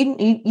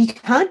 You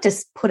can't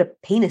just put a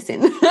penis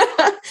in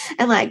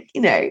and like,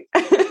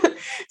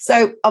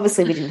 So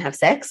obviously we didn't have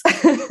sex.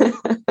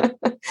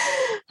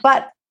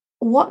 But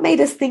what made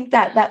us think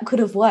that that could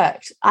have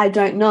worked? I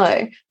don't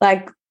know.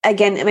 Like,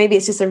 again, maybe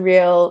it's just a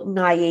real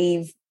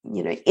naive,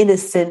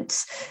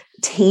 innocent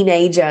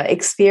teenager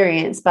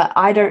experience, but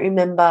I don't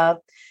remember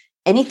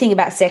anything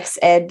about sex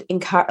ed,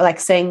 like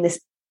saying this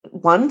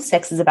one,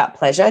 sex is about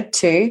pleasure.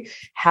 Two,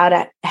 how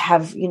to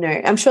have,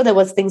 I'm sure there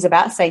was things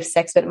about safe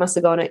sex, but it must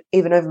have gone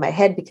even over my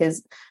head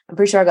because I'm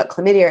pretty sure I got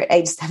chlamydia at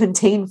age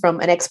 17 from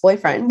an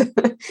ex-boyfriend.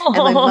 And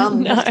my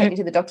mum had to take me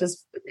to the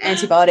doctor's with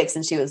antibiotics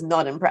and she was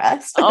not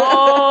impressed.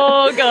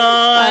 Oh,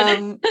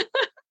 God.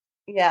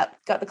 Yeah,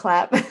 got the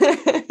clap.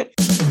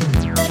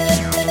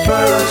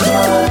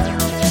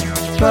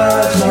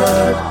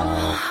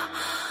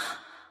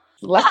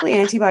 Luckily,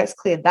 antibiotics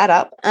cleared that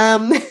up.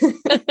 And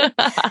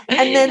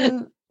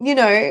then,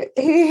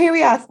 here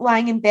we are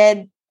lying in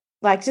bed,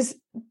 like just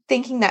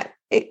thinking that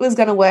it was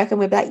going to work. And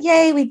we'd be like,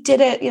 yay, we did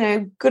it,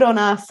 good on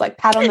us, like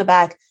pat on the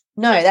back.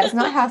 No, that's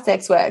not how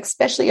sex works,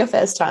 especially your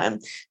first time.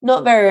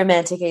 Not very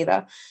romantic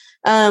either.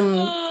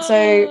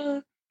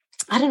 So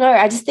I don't know.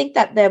 I just think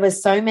that there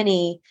was so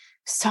many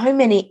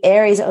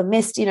areas that were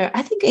missed.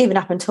 I think even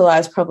up until I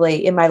was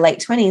probably in my late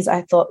 20s,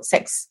 I thought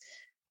sex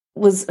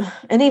was,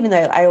 and even though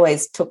I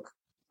always took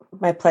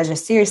my pleasure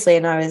seriously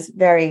and I was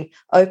very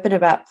open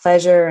about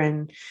pleasure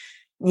and,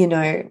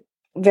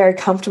 very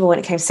comfortable when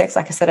it came to sex.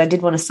 Like I said, I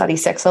did want to study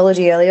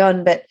sexology early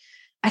on, but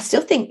I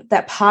still think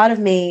that part of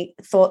me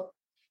thought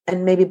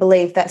and maybe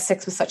believed that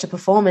sex was such a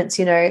performance,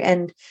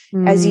 and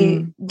as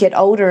you get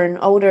older and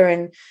older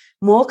and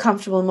more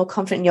comfortable and more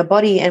confident in your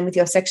body and with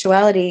your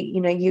sexuality,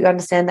 you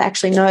understand that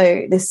actually,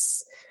 no,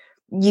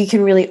 you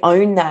can really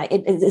own that.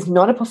 It's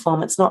not a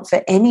performance, not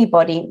for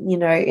anybody.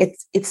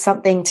 It's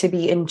something to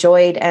be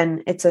enjoyed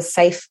and it's a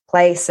safe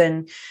place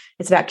and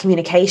it's about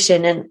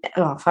communication and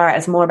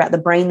it's more about the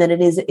brain than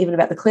it is even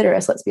about the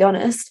clitoris, let's be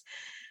honest.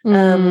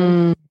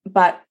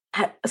 But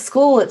at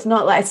school, it's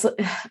not like,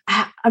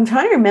 I'm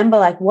trying to remember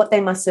like what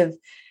must have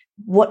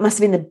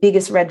been the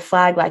biggest red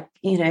flag, like,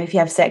 if you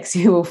have sex,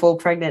 you will fall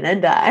pregnant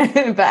and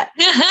die. But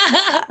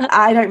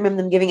I don't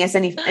remember them giving us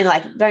any, and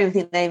like, don't even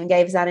think they even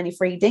gave us out any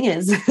free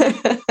dingers.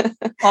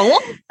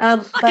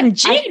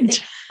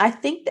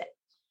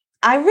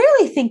 I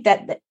really think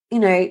that,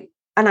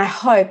 and I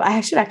hope,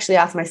 I should actually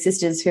ask my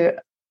sisters who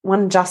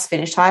one just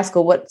finished high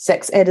school what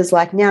sex ed is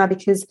like now,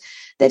 because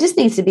there just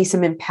needs to be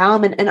some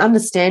empowerment and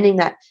understanding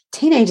that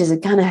teenagers are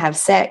going to have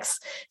sex.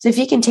 So if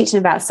you can teach them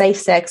about safe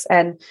sex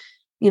and,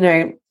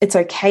 it's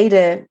okay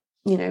to,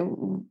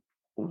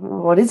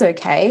 what is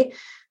okay.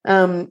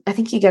 I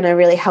think you're going to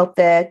really help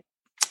their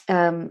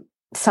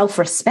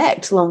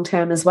self-respect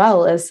long-term as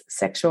well as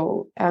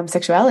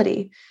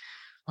sexuality.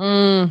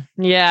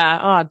 Yeah.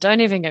 Oh,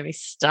 don't even get me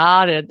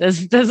started.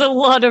 There's a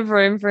lot of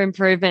room for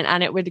improvement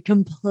and it would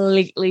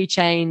completely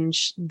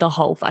change the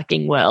whole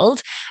fucking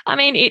world. I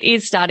mean, it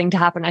is starting to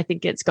happen. I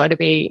think it's got to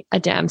be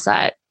a damn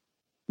sight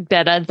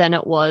better than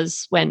it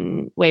was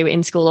when we were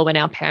in school or when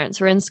our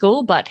parents were in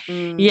school. But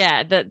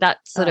that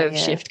sort of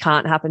shift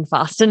can't happen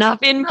fast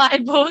enough in my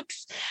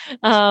books.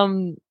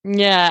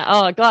 Yeah.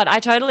 Oh God, I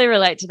totally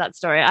relate to that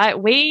story.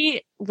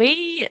 We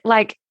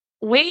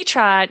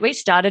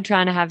started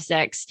trying to have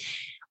sex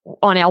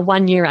on our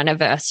 1 year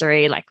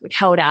anniversary. Like we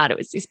held out. It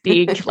was this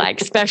big like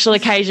special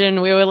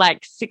occasion. We were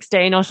like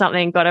 16 or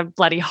something, got a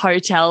bloody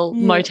motel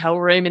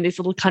room in this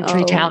little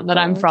country town that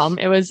I'm from.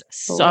 It was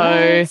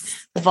so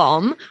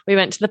vom. We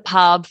went to the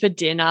pub for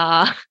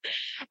dinner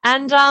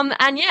and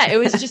it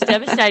was just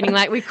devastating.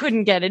 Like we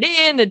couldn't get it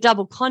in. The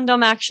double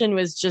condom action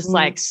was just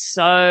like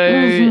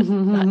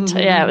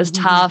it was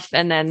tough.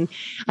 And then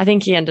I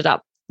think he ended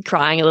up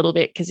crying a little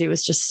bit because he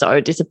was just so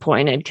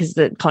disappointed because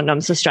the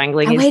condoms were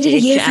strangling his dick. I waited a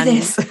year for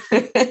this.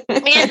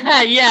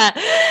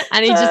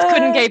 And he just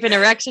couldn't keep an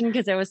erection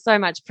because there was so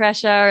much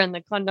pressure and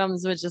the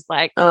condoms were just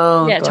like,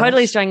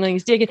 totally strangling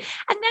his dick.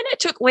 And then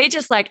we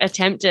just like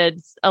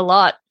attempted a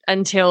lot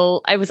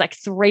until it was like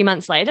 3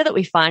 months later that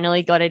we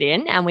finally got it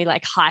in and we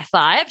like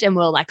high-fived and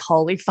we were like,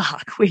 holy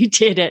fuck, we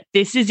did it.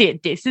 This is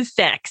it. This is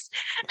sex.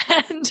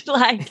 And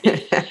like,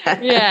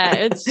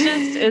 it's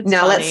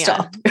now funny. Let's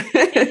stop.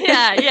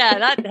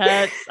 That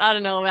hurts. I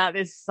don't know about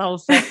this whole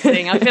sex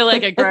thing. I feel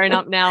like a grown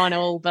up now and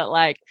all, but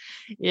like,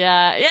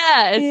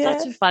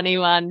 it's such a funny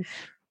one.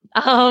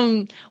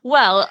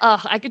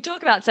 I could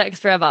talk about sex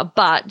forever,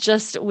 but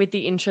just with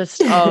the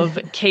interest of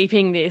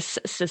keeping this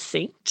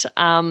succinct,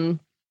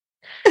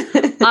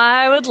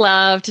 I would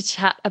love to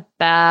chat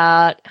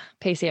about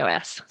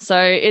PCOS. So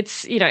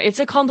it's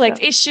a complex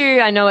issue.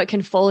 I know it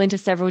can fall into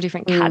several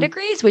different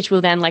categories, which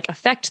will then like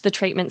affect the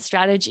treatment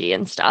strategy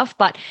and stuff.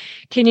 But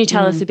can you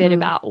tell us a bit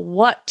about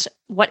what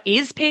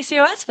is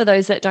PCOS for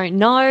those that don't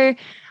know?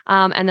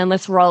 And then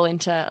let's roll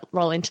into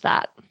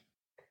that.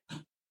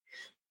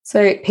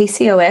 So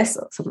PCOS,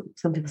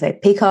 some people say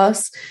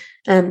PCOS,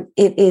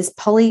 it is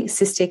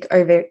polycystic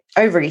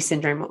ovary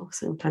syndrome, or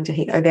sometimes you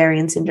hear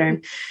ovarian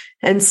syndrome.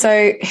 And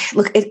so,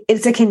 look,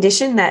 it's a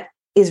condition that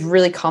is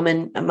really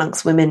common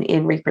amongst women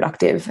in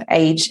reproductive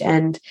age,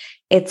 and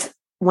it's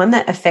one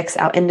that affects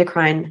our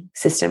endocrine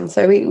system.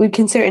 So we would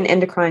consider an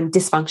endocrine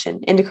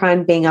dysfunction,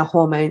 endocrine being our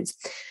hormones,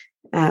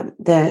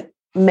 the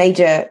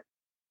major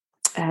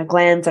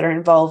glands that are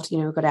involved.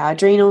 We've got our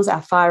adrenals,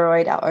 our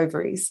thyroid, our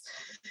ovaries.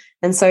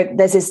 And so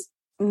there's this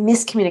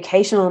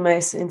miscommunication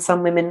almost in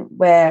some women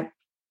where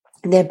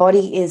their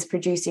body is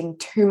producing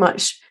too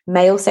much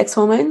male sex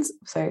hormones,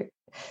 so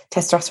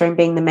testosterone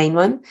being the main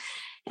one.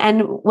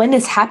 And when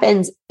this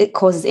happens, it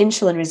causes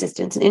insulin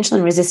resistance, and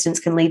insulin resistance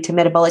can lead to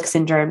metabolic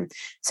syndrome.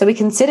 So we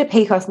consider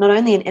PCOS not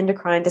only an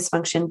endocrine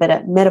dysfunction, but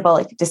a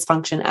metabolic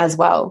dysfunction as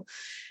well.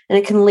 And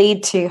it can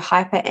lead to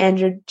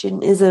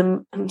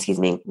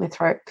hyperandrogenism, my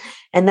throat.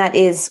 And that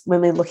is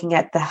when we're looking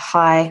at the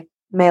high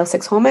male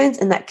sex hormones,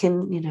 and that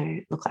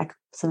can, look like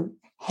some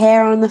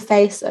hair on the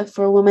face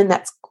for a woman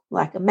that's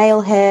like a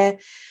male hair,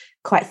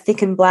 quite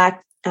thick and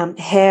black,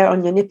 hair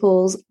on your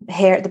nipples,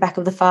 hair at the back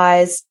of the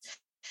thighs,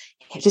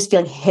 just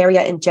feeling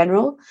hairier in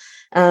general.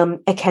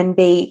 It can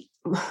be,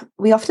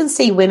 we often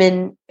see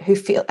women who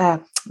feel,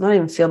 not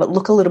even feel, but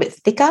look a little bit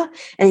thicker.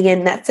 And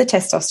again, that's the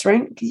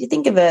testosterone. Because you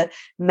think of a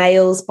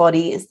male's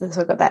body, it's sort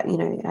of got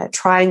that,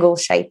 triangle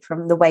shape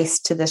from the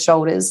waist to the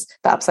shoulders,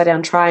 the upside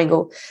down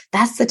triangle.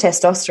 That's the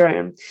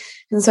testosterone.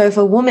 And so if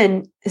a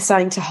woman is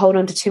starting to hold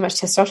on to too much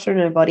testosterone in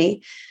her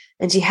body,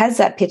 and she has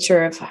that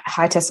picture of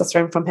high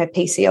testosterone from her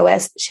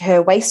PCOS,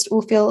 her waist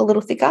will feel a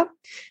little thicker,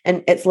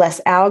 and it's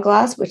less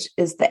hourglass, which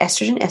is the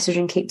estrogen.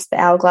 Estrogen keeps the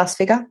hourglass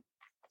figure.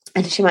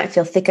 And she might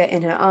feel thicker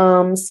in her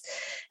arms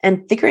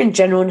and thicker in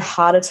general and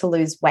harder to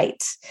lose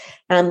weight.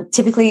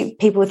 Typically,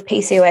 people with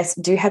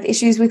PCOS do have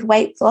issues with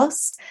weight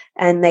loss,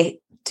 and they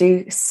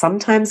do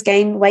sometimes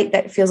gain weight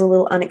that feels a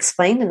little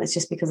unexplained, and it's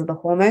just because of the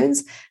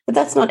hormones. But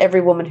that's not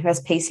every woman who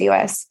has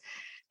PCOS.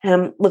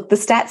 Look, the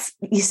stats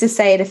used to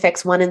say it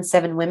affects 1 in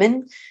 7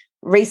 women.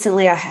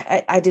 Recently,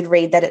 I did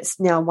read that it's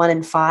now 1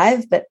 in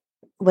 5, but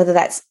whether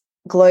that's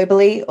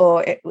globally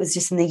or it was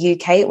just in the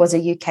UK, it was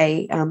a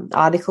UK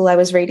article I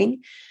was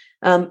reading.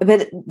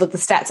 But look, the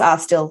stats are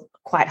still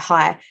quite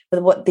high.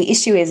 But what the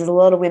issue is a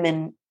lot of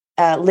women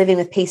living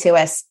with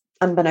PCOS,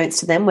 unbeknownst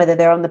to them, whether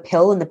they're on the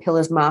pill and the pill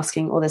is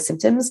masking all the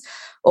symptoms,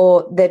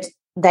 or that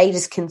they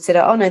just consider,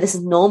 oh no, this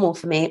is normal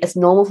for me. It's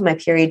normal for my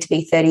period to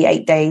be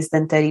 38 days,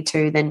 then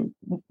 32, then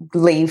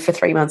leave for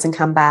 3 months and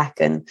come back.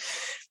 And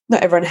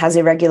not everyone has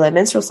irregular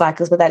menstrual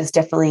cycles, but that is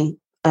definitely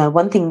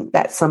one thing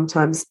that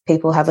sometimes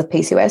people have with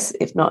PCOS,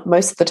 if not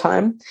most of the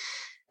time.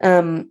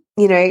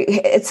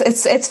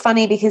 It's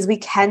funny because we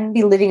can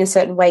be living a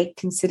certain way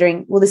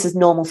considering, well, this is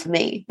normal for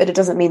me, but it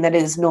doesn't mean that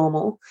it is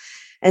normal.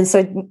 And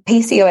so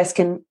PCOS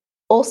can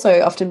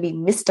also often be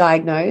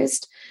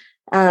misdiagnosed.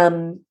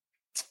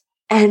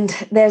 And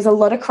there's a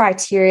lot of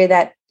criteria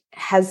that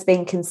has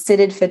been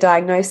considered for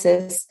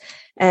diagnosis.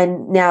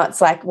 And now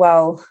it's like,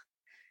 well,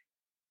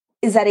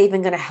 is that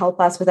even going to help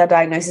us with our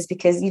diagnosis?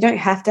 Because you don't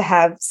have to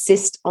have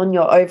cyst on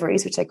your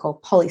ovaries, which they call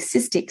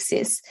polycystic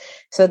cysts.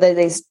 So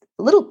there's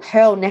little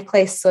pearl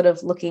necklace sort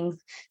of looking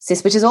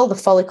cyst, which is all the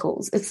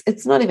follicles.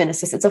 It's not even a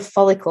cyst, it's a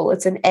follicle,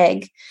 it's an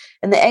egg.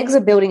 And the eggs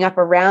are building up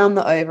around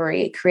the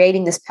ovary,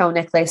 creating this pearl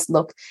necklace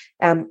look,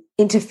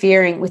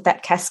 interfering with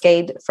that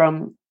cascade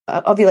from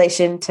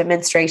ovulation to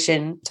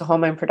menstruation to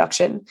hormone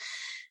production.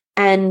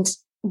 And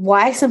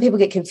why some people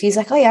get confused,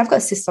 like, oh yeah, I've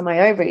got cysts on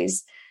my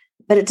ovaries,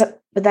 but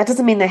that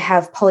doesn't mean they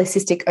have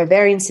polycystic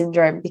ovarian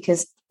syndrome,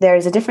 because there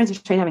is a difference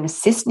between having a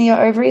cyst near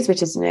your ovaries,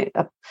 which is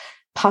a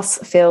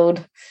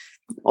pus-filled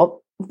or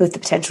with the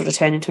potential to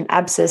turn into an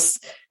abscess,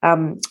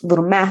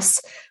 little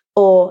mass,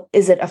 or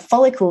is it a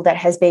follicle that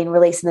has been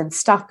released and then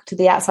stuck to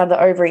the outside of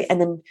the ovary, and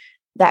then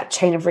that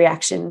chain of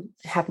reaction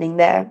happening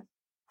there.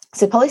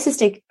 So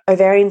polycystic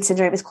ovarian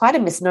syndrome is quite a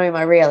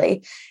misnomer,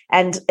 really,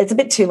 and it's a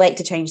bit too late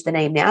to change the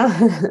name now.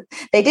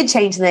 They did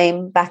change the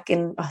name back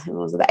in, I think it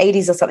was the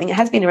 80s or something. It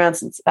has been around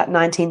since about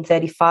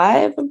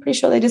 1935. I'm pretty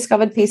sure they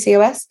discovered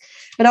PCOS.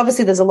 But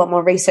obviously there's a lot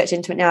more research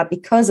into it now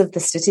because of the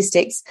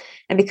statistics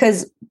and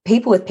because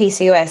people with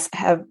PCOS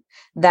have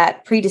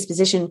that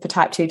predisposition for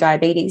type 2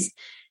 diabetes.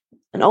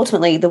 And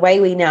ultimately, the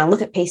way we now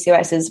look at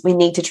PCOS is we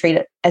need to treat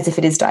it as if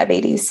it is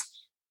diabetes.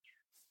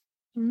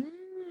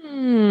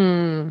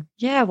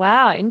 Yeah,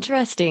 wow,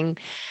 interesting.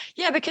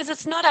 Yeah, because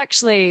it's not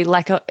actually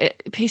like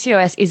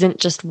PCOS isn't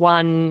just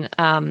one,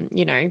 I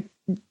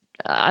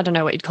don't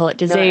know what you'd call it,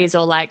 disease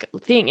or like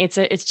thing.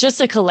 It's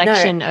just a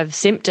collection of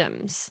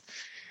symptoms.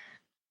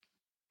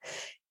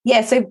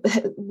 Yeah, so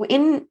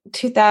in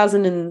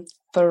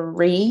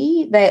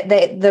 2003,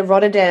 the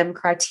Rotterdam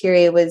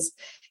criteria was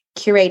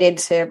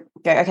curated to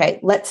go,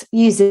 okay, let's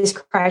use this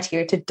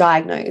criteria to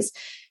diagnose.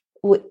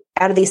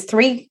 Out of these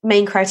 3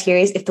 main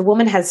criteria, if the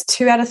woman has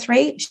 2 out of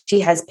 3, she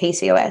has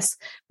PCOS.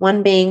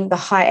 One being the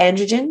high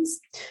androgens,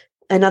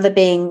 another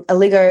being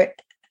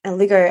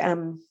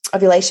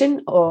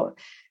ovulation or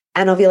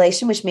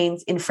anovulation, which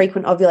means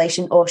infrequent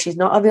ovulation, or she's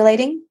not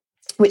ovulating,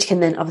 which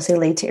can then obviously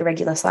lead to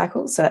irregular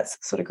cycles. So that's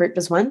sort of grouped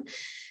as one.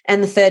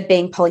 And the third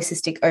being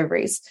polycystic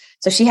ovaries.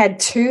 So she had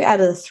 2 out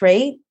of the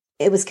 3.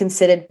 It was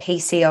considered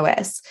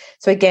PCOS.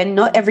 So again,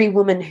 not every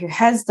woman who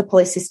has the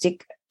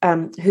polycystic,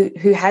 not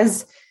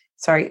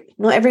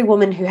every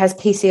woman who has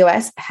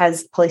PCOS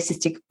has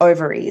polycystic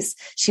ovaries.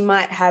 She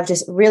might have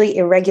just really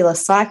irregular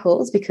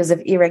cycles because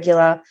of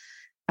irregular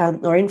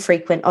or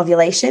infrequent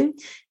ovulation,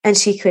 and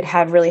she could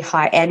have really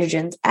high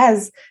androgens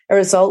as a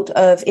result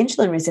of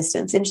insulin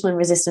resistance. Insulin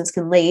resistance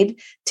can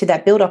lead to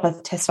that buildup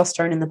of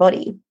testosterone in the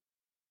body.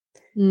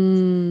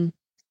 Mm.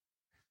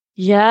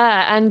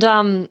 Yeah,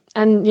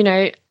 and you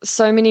know,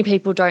 so many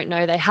people don't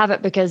know they have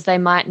it because they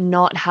might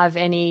not have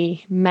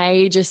any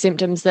major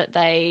symptoms that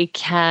they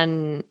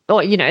can,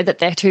 or you know, that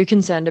they're too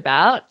concerned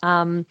about.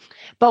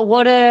 But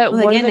what are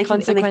Well, again, the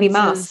they can be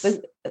masked.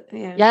 consequences?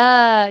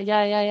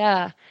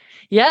 Yeah.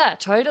 Yeah,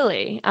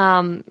 totally.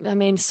 I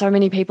mean, so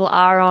many people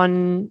are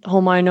on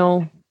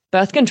hormonal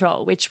birth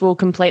control, which will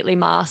completely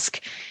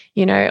mask,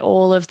 you know,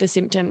 all of the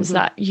symptoms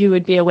that you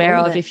would be aware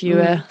All of of it. if you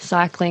were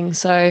cycling.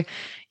 So,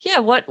 yeah,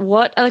 what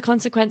are the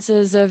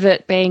consequences of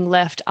it being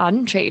left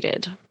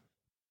untreated?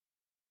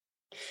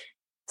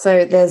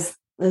 So there's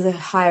a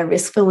higher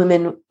risk for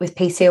women with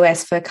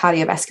PCOS for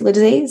cardiovascular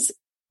disease,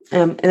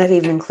 and that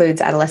even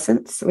includes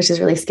adolescents, which is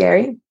really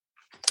scary.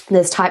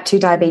 There's type 2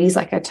 diabetes,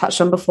 like I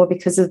touched on before,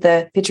 because of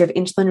the picture of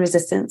insulin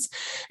resistance.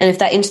 And if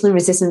that insulin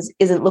resistance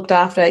isn't looked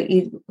after,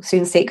 you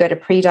soon see it go to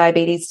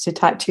pre-diabetes to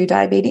type 2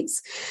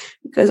 diabetes.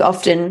 Because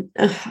often,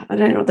 I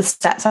don't know what the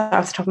stats are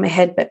off the top of my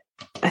head, but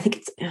I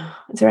think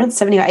it's around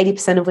 70 or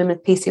 80% of women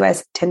with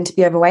PCOS tend to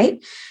be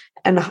overweight.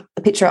 And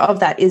the picture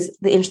of that is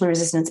the insulin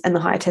resistance and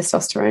the higher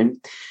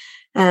testosterone.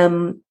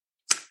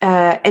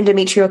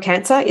 Endometrial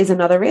cancer is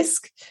another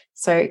risk.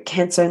 So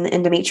cancer in the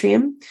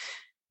endometrium.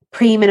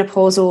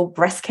 Premenopausal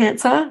breast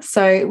cancer.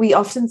 So we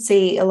often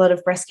see a lot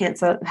of breast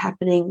cancer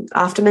happening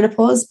after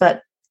menopause,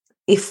 but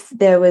if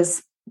there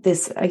was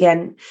this,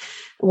 again,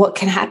 what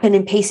can happen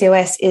in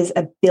PCOS is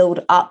a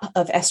build up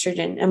of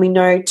estrogen, and we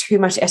know too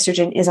much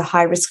estrogen is a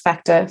high risk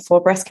factor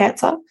for breast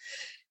cancer.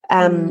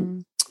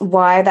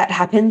 Why that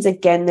happens,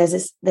 again,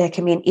 there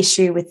can be an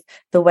issue with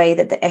the way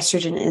that the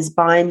estrogen is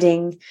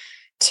binding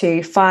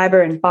to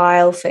fiber and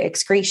bile for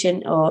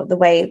excretion, or the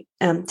way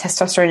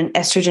testosterone and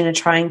estrogen are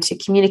trying to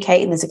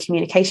communicate, and there's a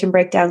communication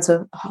breakdown,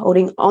 so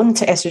holding on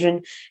to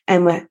estrogen,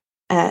 and we're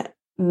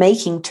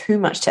making too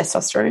much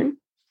testosterone.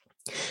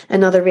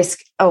 Another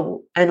risk,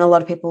 and a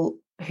lot of people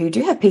who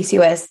do have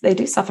PCOS, they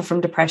do suffer from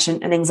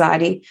depression and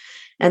anxiety,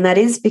 and that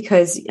is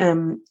because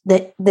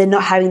they're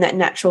not having that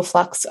natural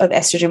flux of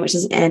estrogen, which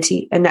is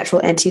a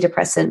natural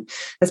antidepressant.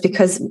 That's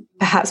because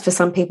perhaps for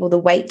some people the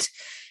weight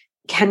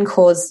can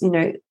cause, you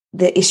know,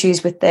 the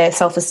issues with their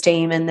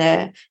self-esteem and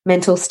their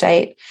mental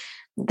state.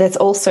 There's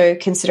also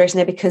consideration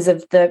there because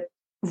of the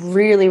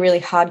really,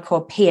 really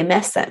hardcore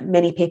PMS that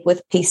many people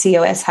with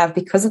PCOS have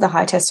because of the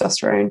high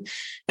testosterone.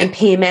 And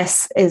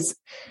PMS is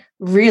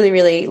really,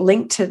 really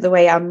linked to the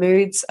way our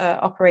moods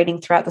are operating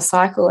throughout the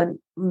cycle, and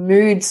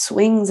mood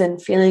swings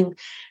and feeling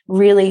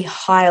really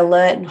high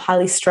alert and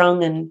highly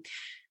strung and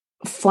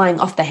flying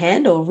off the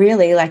handle,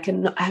 really, like,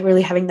 and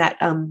really having that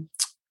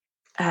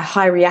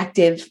high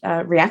reactive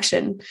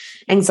reaction,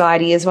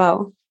 anxiety as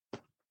well.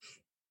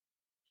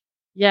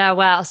 Yeah,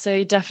 wow. So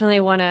you definitely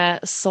want to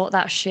sort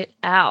that shit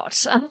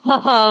out.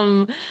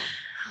 I'm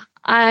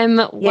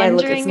wondering.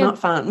 Look, it's not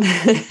fun.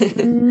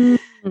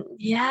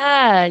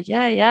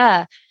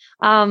 Yeah.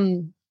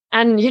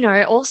 And, you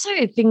know, also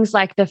things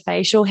like the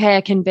facial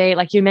hair can be,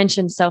 like you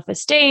mentioned,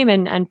 self-esteem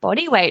and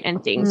body weight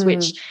and things,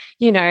 which,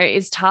 you know,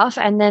 is tough.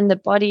 And then the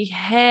body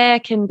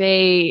hair can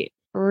be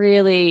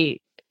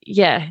really,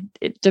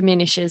 it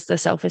diminishes the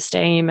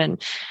self-esteem.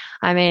 And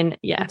I mean,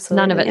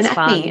 absolutely. None of it's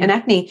fun. And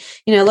acne,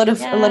 you know, a lot of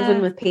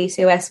women with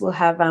PCOS will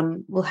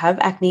have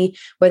acne,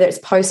 whether it's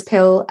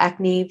post-pill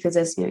acne, because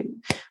there's, you know,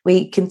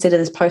 we consider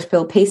this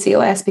post-pill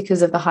PCOS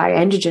because of the high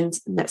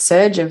androgens and that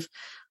surge of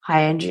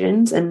high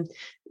androgens, and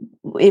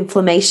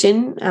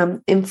inflammation.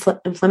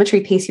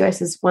 Inflammatory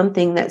PCOS is one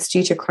thing that's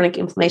due to chronic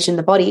inflammation in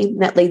the body,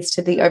 and that leads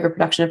to the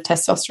overproduction of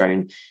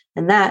testosterone,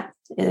 and that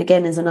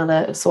again is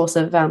another source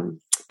of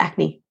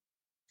acne.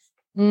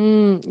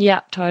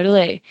 Yeah,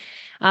 totally.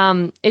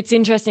 It's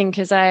interesting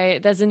because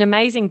there's an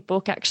amazing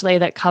book actually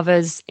that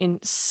covers in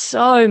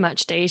so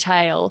much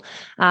detail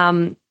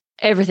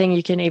everything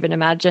you can even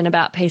imagine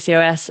about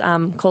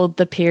PCOS, called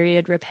The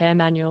Period Repair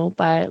Manual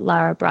by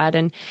Lara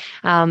Bryden.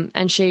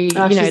 And she, you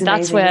know,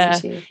 that's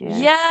amazing,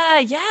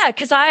 where,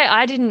 because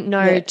I didn't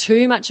know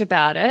too much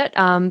about it.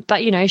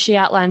 But, you know, she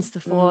outlines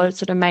the four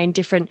sort of main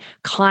different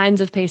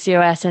kinds of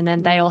PCOS, and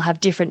then they all have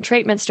different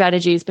treatment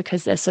strategies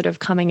because they're sort of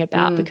coming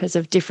about because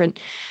of different,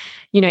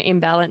 you know,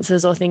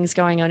 imbalances or things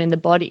going on in the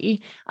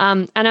body.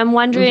 And I'm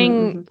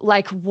wondering,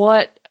 like,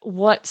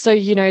 so,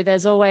 you know,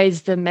 there's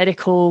always the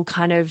medical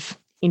kind of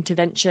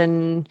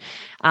intervention,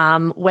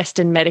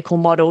 Western medical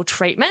model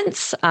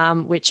treatments,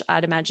 which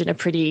I'd imagine are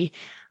pretty,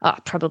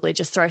 probably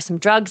just throw some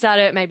drugs at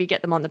it, maybe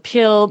get them on the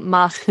pill,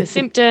 mask the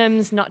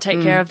symptoms, not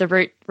take care of the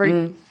root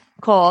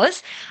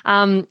cause.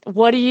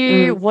 What do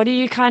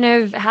you kind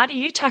of, how do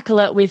you tackle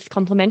it with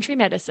complementary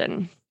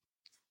medicine?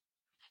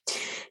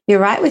 You're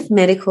right with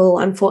medical.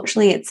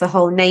 Unfortunately, it's a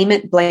whole name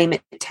it, blame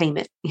it, tame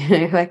it. You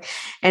know, like,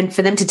 and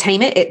for them to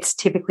tame it, it's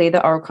typically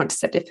the oral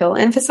contraceptive pill.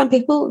 And for some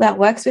people, that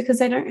works because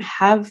they don't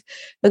have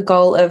the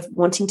goal of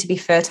wanting to be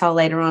fertile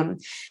later on.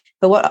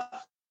 But what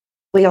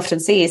we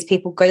often see is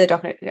people go to the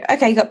doctor,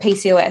 okay, you got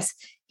PCOS.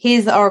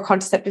 here's the oral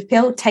contraceptive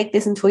pill, take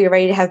this until you're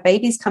ready to have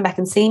babies, come back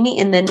and see me.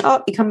 And then,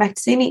 oh, you come back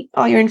to see me,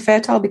 oh, you're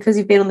infertile because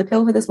you've been on the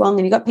pill for this long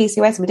and you got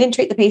PCOS and we didn't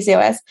treat the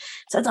PCOS.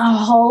 So it's a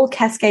whole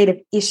cascade of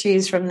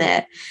issues from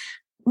there.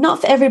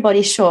 Not for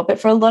everybody, sure, but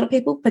for a lot of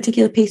people,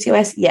 particularly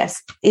PCOS,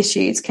 yes,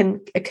 issues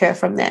can occur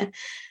from there.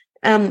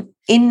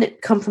 In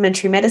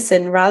complementary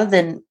medicine, rather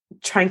than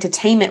trying to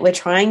tame it, we're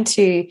trying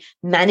to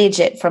manage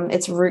it from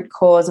its root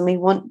cause, and we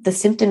want the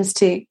symptoms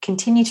to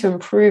continue to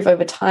improve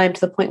over time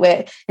to the point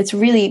where it's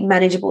really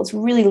manageable, it's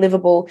really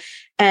livable,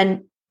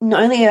 and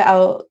not only are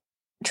our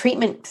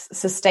treatments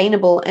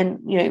sustainable, and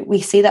we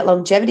see that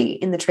longevity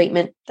in the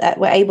treatment, that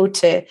we're able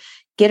to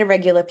get a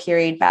regular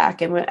period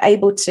back, and we're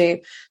able to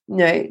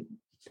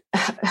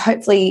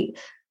hopefully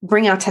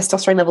bring our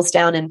testosterone levels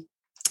down and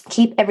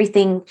keep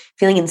everything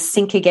feeling in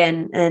sync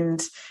again,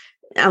 and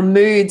our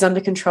moods under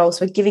control.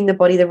 So we're giving the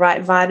body the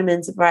right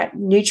vitamins, the right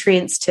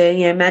nutrients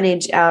to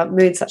manage our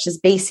moods, such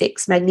as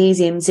B6,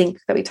 magnesium, zinc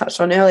that we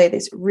touched on earlier.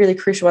 These really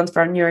crucial ones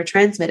for our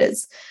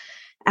neurotransmitters.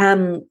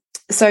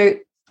 So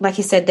like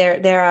you said,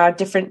 there are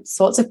different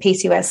sorts of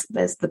PCOS.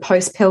 There's the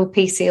post-pill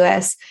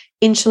PCOS,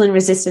 insulin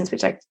resistance,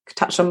 which I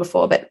touched on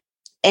before, but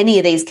any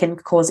of these can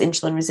cause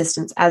insulin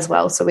resistance as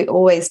well. So we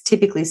always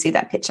typically see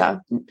that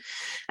picture.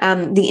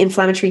 The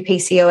inflammatory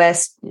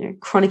PCOS,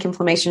 chronic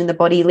inflammation in the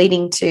body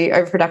leading to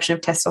overproduction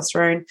of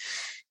testosterone.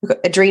 We've got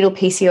adrenal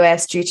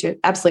PCOS due to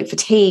absolute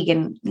fatigue.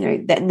 And,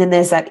 and then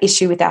there's that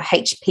issue with our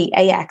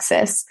HPA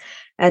axis.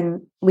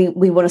 And we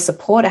want to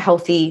support a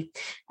healthy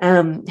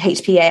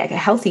HPA, a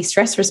healthy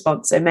stress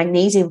response. So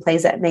magnesium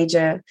plays that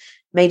major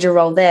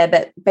role there.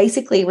 But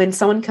basically, when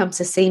someone comes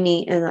to see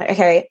me and like,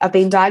 okay, I've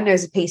been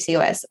diagnosed with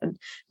PCOS, and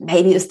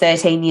maybe it was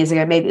 13 years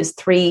ago, maybe it was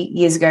 3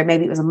 years ago,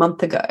 maybe it was a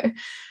month ago.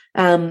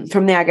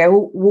 From there, I go,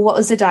 well, what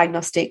was the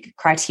diagnostic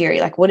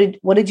criteria? Like, what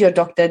did your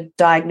doctor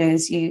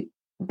diagnose you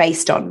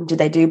based on? Did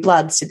they do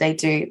bloods? Did they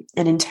do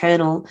an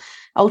internal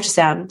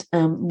ultrasound?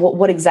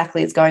 What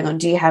exactly is going on?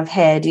 Do you have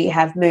hair? Do you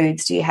have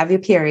moods? Do you have your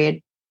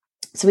period?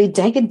 So we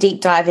take a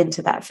deep dive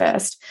into that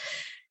first.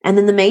 And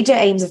then the major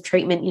aims of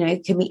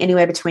treatment, can be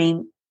anywhere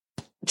between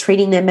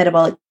treating their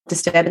metabolic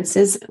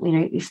disturbances,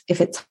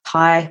 if it's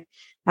high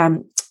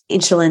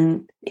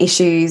insulin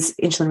issues,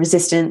 insulin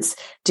resistance,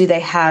 do they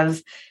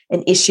have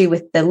an issue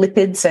with the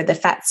lipids, so the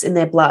fats in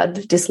their blood,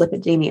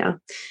 dyslipidemia.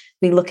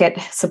 We look at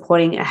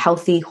supporting a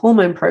healthy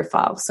hormone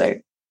profile. So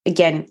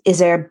again, is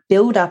there a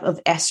buildup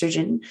of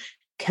estrogen?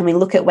 Can we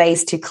look at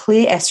ways to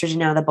clear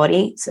estrogen out of the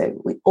body?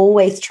 So we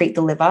always treat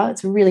the liver.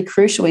 It's really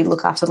crucial we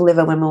look after the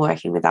liver when we're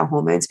working with our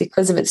hormones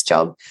because of its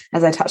job,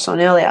 as I touched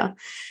on earlier.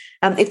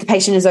 If the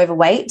patient is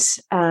overweight,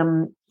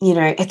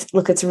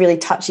 it's really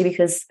touchy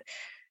because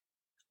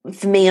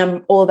for me,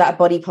 I'm all about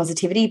body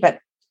positivity. But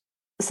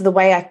so the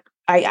way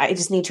I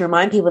just need to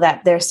remind people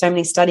that there are so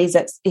many studies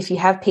that if you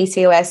have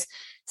PCOS,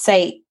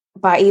 say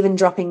by even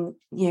dropping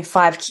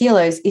 5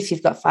 kilos, if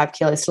you've got 5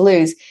 kilos to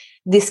lose,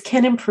 this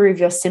can improve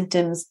your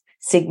symptoms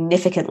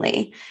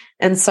significantly.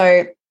 And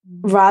so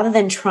rather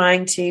than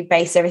trying to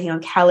base everything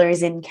on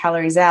calories in,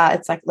 calories out,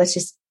 it's like, let's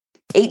just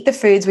eat the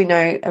foods we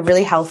know are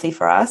really healthy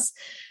for us.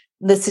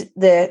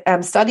 The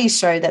studies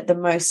show that the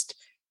most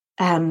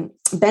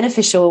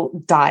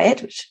beneficial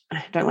diet, which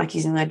I don't like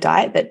using the word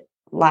diet, but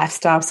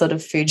lifestyle sort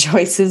of food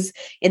choices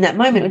in that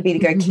moment would be to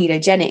go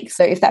ketogenic.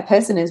 So if that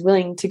person is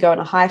willing to go on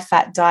a high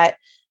fat diet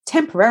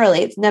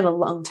temporarily, it's never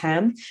long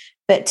term,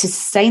 but to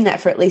sustain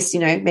that for at least,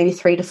 maybe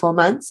 3 to 4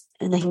 months,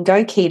 and they can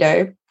go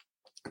keto.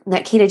 And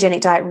that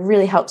ketogenic diet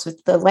really helps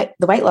with the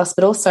weight loss,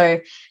 but also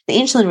the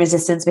insulin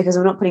resistance, because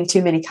we're not putting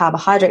too many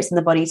carbohydrates in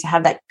the body to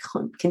have that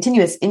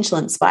continuous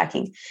insulin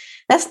spiking.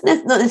 That's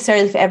not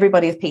necessarily for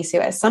everybody with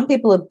PCOS. Some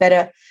people are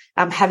better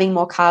having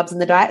more carbs in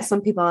the diet.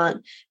 Some people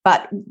aren't.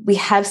 But we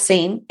have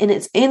seen, and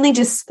it's only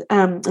just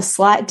a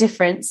slight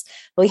difference,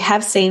 but we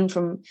have seen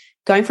from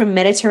going from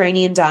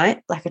Mediterranean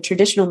diet, like a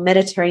traditional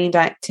Mediterranean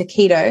diet, to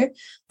keto,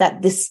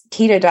 that this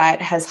keto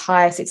diet has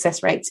higher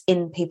success rates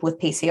in people with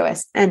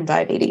PCOS and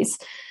diabetes.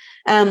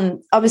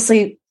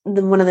 Obviously,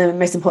 one of the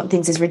most important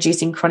things is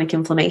reducing chronic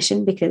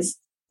inflammation, because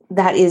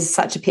that is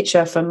such a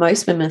picture for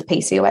most women with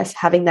PCOS,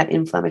 having that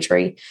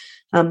inflammatory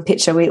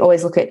picture. We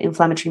always look at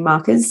inflammatory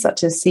markers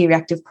such as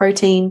C-reactive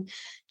protein,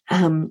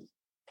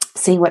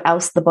 seeing what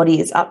else the body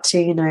is up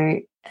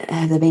to.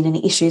 Have there been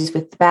any issues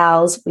with the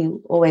bowels? We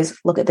always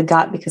look at the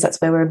gut because that's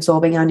where we're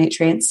absorbing our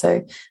nutrients.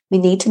 So we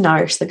need to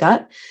nourish the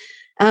gut.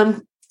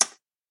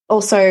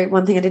 Also,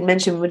 one thing I didn't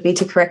mention would be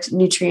to correct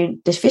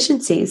nutrient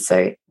deficiencies.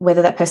 So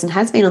whether that person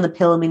has been on the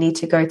pill and we need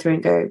to go through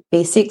and go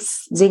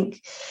B6,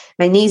 zinc,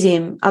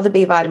 magnesium, other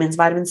B vitamins,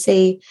 vitamin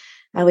C.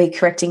 Are we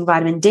correcting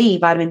vitamin D?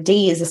 Vitamin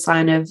D is a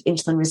sign of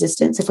insulin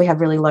resistance if we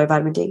have really low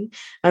vitamin D.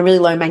 And really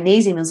low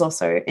magnesium is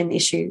also an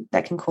issue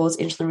that can cause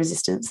insulin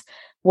resistance.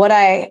 What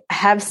I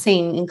have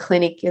seen in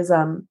clinic is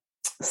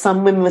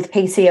some women with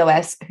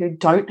PCOS who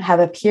don't have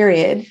a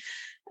period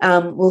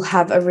will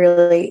have a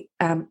really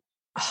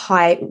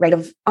high rate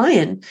of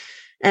iron.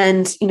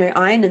 And,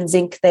 iron and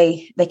zinc,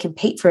 they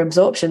compete for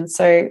absorption.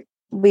 So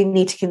we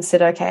need to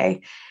consider,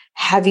 okay,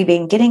 have you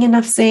been getting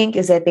enough zinc?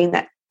 Is there been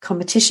that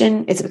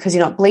competition? Is it because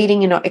you're not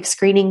bleeding, you're not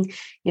excreting,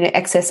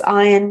 excess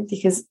iron?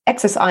 Because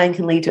excess iron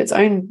can lead to its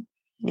own,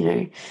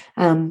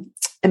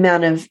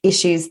 amount of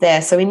issues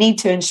there. So we need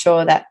to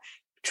ensure that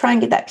try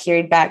and get that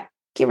period back,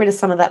 get rid of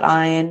some of that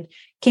iron,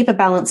 keep a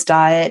balanced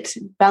diet,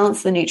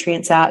 balance the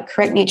nutrients out,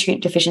 correct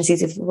nutrient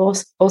deficiencies. If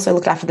we've also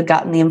looked after the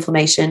gut and the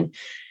inflammation,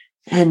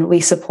 and we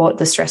support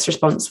the stress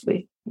response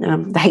with the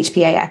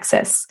HPA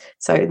axis,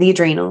 so the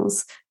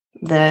adrenals,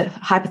 the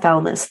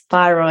hypothalamus,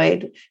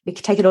 thyroid, we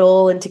can take it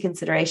all into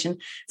consideration.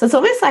 So it's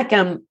almost like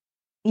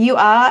you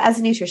are, as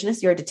a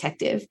nutritionist, you're a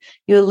detective.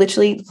 You're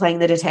literally playing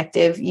the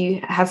detective.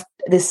 You have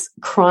this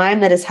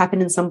crime that has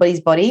happened in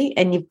somebody's body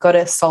and you've got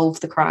to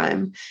solve the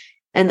crime.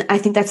 And I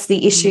think that's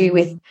the issue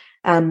with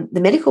the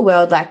medical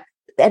world.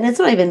 And it's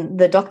not even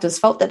the doctor's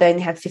fault that they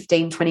only have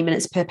 15, 20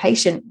 minutes per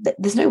patient.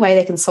 There's no way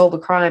they can solve a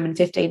crime in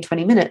 15,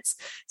 20 minutes.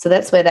 So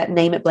that's where that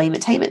name it, blame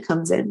it, tame it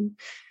comes in.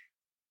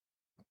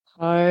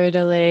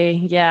 Totally.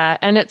 Yeah.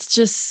 And it's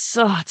just,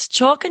 it's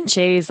chalk and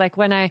cheese. Like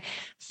when I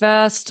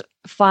first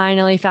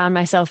finally found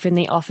myself in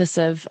the office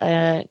of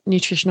a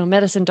nutritional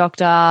medicine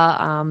doctor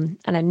and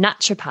a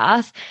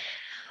naturopath,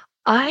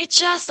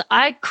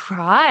 I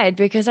cried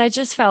because I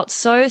just felt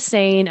so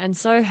seen and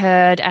so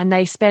heard, and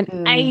they spent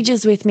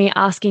ages with me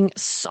asking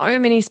so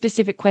many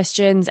specific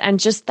questions, and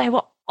just they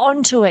were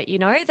onto it,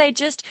 they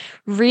just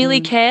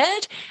really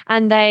cared,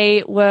 and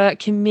they were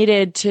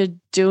committed to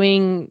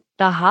doing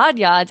the hard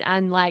yards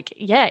and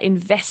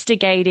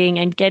investigating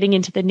and getting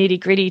into the nitty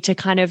gritty to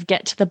kind of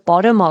get to the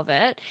bottom of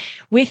it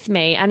with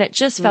me. And it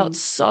just felt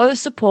so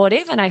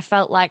supportive. And I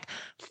felt like,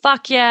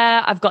 fuck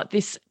yeah, I've got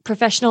this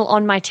professional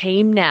on my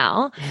team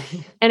now.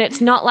 And it's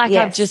not like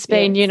I've just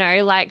been,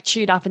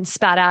 chewed up and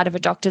spat out of a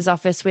doctor's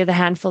office with a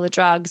handful of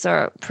drugs or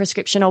a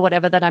prescription or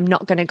whatever that I'm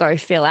not going to go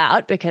fill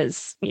out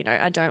because,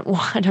 I don't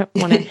want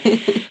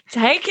to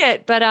take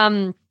it.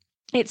 But,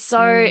 it's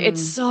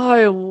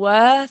so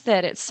worth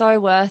it. It's so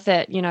worth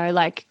it,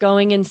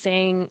 going and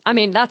seeing. I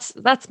mean, that's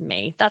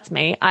me. That's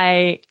me.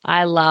 I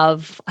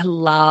love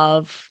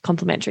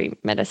complementary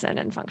medicine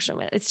and functional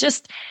medicine. It's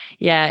just,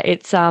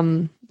 it's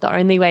the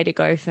only way to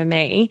go for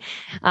me.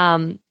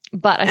 But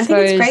I suppose think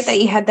it's great that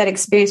you had that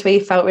experience where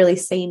you felt really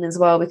seen as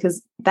well,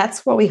 because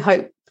that's what we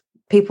hope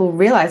people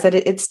realize, that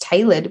it's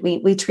tailored.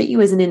 We treat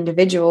you as an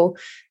individual,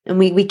 and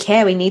we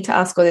care. We need to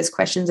ask all those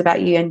questions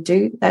about you and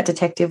do that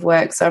detective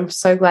work. So I'm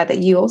so glad that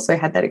you also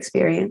had that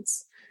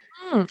experience.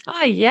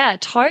 Oh yeah,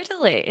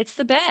 totally. It's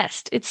the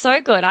best. It's so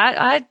good.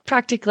 I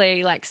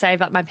practically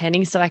save up my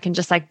pennies so I can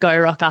just go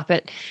rock up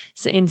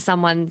in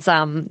someone's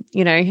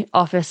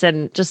office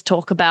and just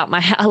talk about my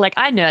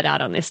I nerd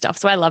out on this stuff.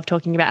 So I love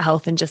talking about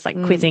health and just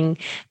quizzing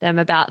them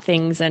about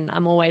things. And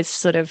I'm always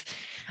sort of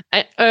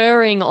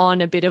erring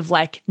on a bit of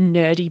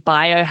nerdy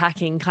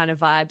biohacking kind of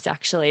vibes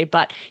actually.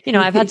 But,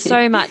 I've had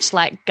so much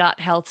gut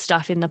health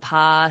stuff in the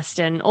past,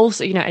 and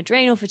also,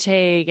 adrenal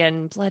fatigue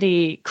and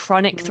bloody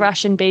chronic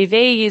thrush and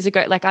BV years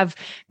ago. I've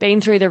been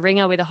through the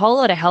ringer with a whole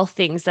lot of health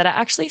things that are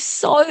actually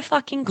so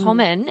fucking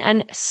common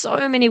and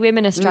so many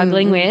women are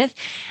struggling with.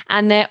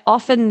 And they're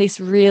often this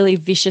really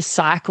vicious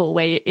cycle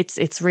where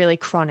it's really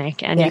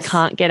chronic and you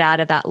can't get out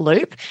of that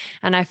loop.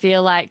 And I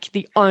feel like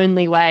the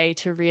only way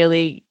to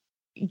really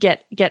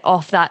get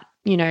off that,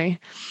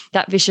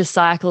 that vicious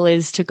cycle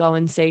is to go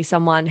and see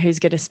someone who's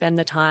going to spend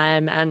the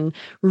time and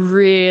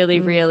really,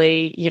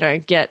 really,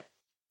 get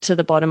to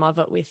the bottom of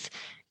it with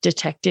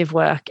detective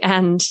work.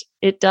 And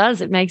it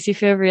makes you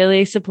feel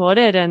really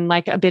supported and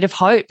a bit of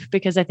hope,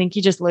 because I think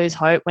you just lose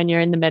hope when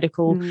you're in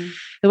the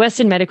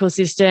Western medical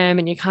system,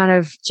 and you're kind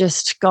of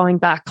just going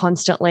back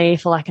constantly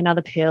for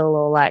another pill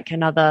or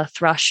another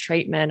thrush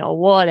treatment or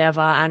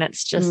whatever. And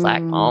it's just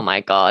oh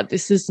my God,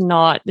 this is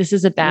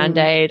a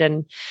Band-Aid.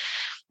 And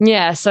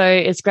yeah, so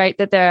it's great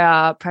that there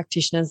are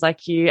practitioners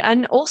like you.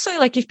 And also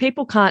if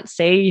people can't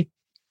see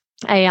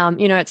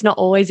it's not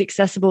always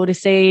accessible to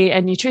see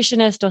a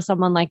nutritionist or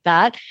someone like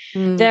that.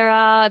 There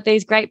are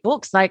these great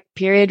books like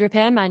Period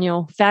Repair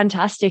Manual,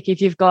 fantastic if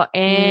you've got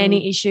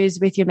any issues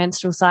with your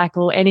menstrual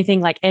cycle,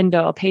 anything like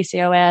endo or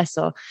PCOS,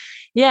 or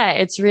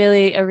it's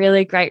really a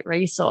really great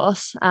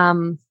resource.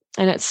 And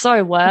it's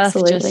so worth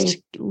just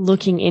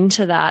looking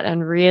into that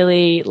and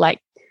really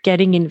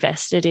getting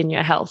invested in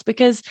your health,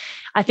 because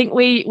I think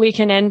we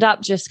can end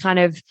up just kind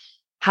of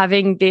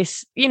having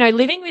this,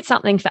 living with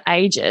something for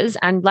ages.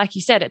 And like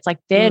you said, it's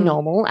they're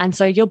normal. And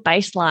so your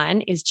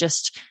baseline is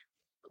just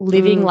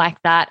living like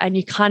that. And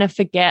you kind of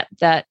forget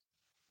that,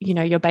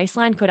 your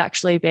baseline could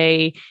actually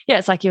be,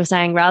 it's like you were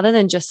saying, rather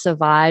than just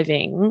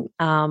surviving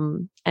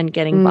and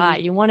getting by,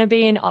 you want to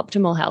be in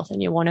optimal health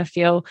and you want to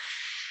feel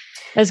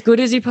as good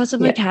as you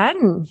possibly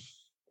can.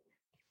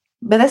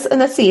 But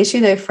that's the issue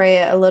though,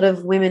 Freya. A lot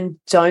of women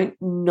don't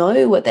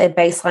know what their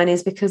baseline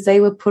is because they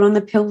were put on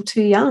the pill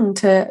too young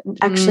to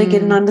actually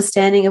get an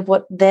understanding of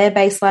what their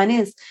baseline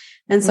is.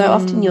 And so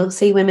often you'll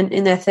see women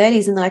in their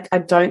 30s and they're like, I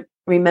don't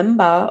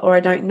remember or I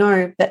don't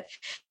know. But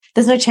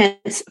there's no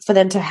chance for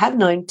them to have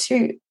known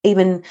to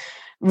even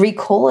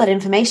recall that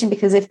information,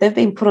 because if they've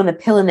been put on the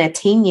pill in their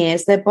teen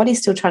years, their body's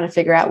still trying to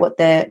figure out what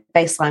their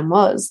baseline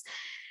was.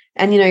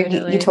 And, you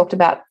Totally. talked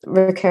about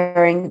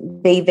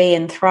recurring BV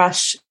and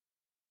thrush,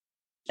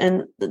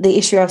 and the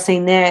issue I've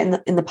seen there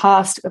in the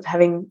past of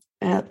having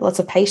lots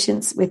of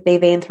patients with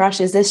BV and thrush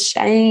is there's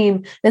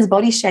shame, there's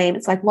body shame.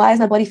 It's like, why is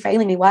my body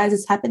failing me? Why is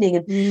this happening?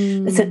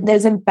 And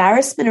there's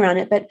embarrassment around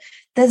it, but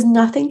there's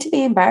nothing to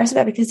be embarrassed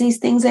about, because these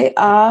things, they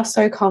are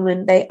so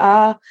common. They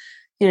are,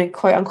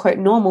 quote unquote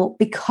normal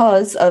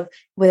because of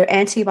whether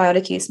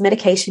antibiotic use,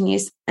 medication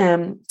use.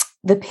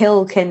 The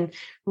pill can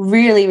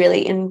really,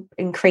 really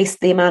increase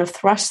the amount of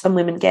thrush some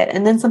women get.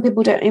 And then some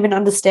people don't even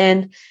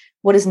understand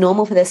what is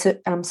normal for their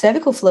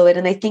cervical fluid,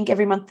 and they think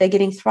every month they're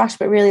getting thrush,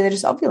 but really they're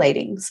just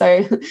ovulating.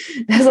 So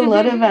there's a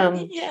lot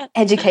of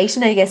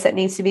education, I guess, that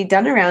needs to be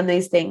done around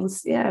these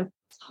things. Yeah.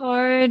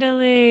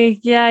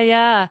 Totally.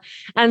 Yeah.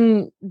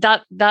 And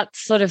that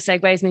sort of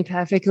segues me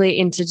perfectly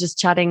into just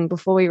chatting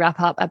before we wrap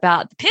up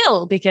about the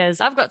pill, because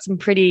I've got some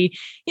pretty,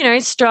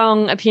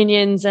 strong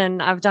opinions,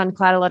 and I've done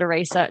quite a lot of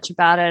research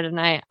about it.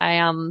 And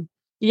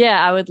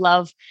I would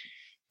love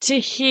to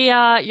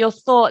hear your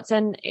thoughts.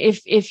 And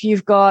if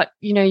you've got,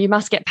 you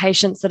must get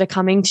patients that are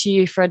coming to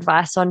you for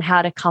advice on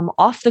how to come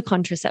off the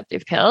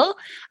contraceptive pill.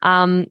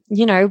 Absolutely.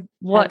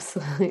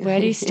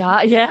 Where do you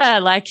start? Yeah,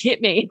 like hit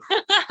me.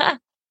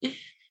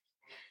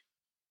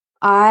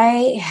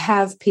 I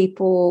have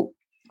people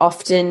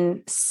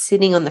often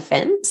sitting on the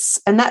fence,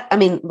 and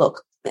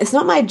look, it's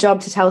not my job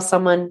to tell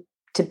someone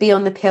to be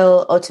on the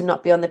pill or to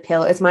not be on the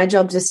pill. It's my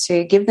job just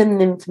to give them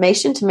the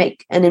information to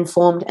make an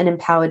informed and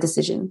empowered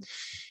decision.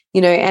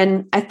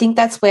 And I think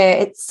that's where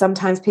it's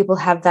sometimes people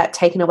have that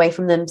taken away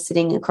from them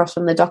sitting across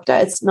from the doctor.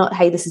 It's not,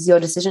 hey, this is your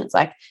decision. It's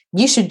like,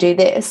 you should do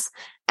this.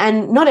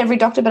 And not every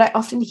doctor, but I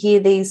often hear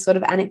these sort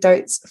of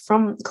anecdotes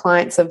from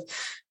clients of,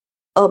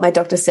 oh, my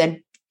doctor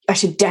said I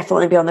should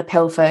definitely be on the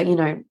pill for,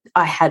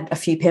 I had a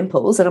few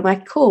pimples. And I'm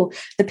like, cool,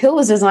 the pill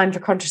was designed for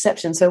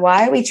contraception. So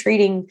why are we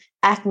treating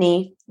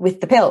acne with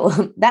the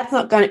pill? That's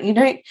not going to, you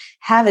don't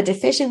have a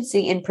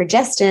deficiency in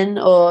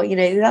progestin or,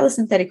 the other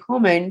synthetic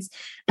hormones.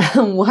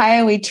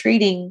 Why are we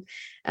treating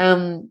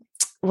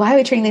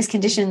these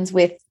conditions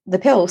with the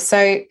pill?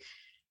 So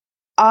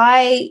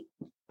I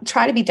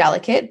try to be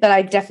delicate, but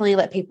I definitely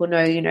let people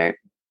know,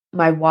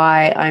 my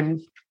why.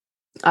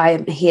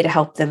 I'm here to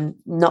help them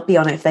not be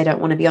on it if they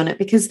don't want to be on it,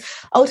 because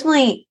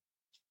ultimately,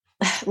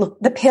 look,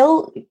 the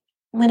pill,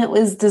 when it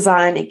was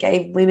designed, it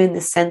gave women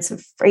this sense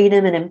of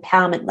freedom and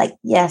empowerment. Like,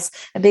 yes,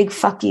 a big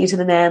fuck you to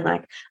the man.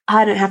 Like,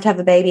 I don't have to have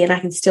a baby and I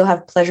can still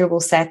have pleasurable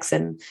sex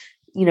and,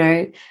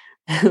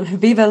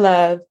 viva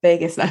la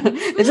Vegas.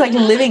 It's like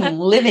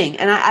living.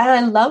 And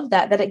I love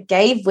that it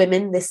gave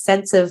women this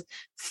sense of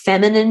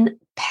feminine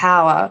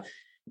power.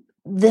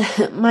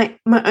 My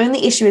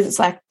only issue is, it's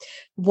like,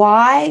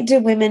 why do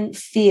women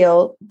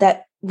feel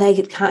that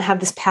they can't have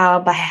this power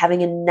by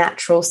having a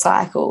natural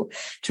cycle?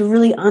 To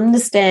really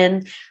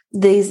understand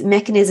these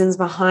mechanisms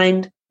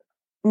behind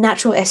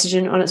natural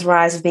estrogen on its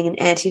rise of being an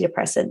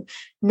antidepressant,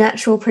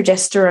 natural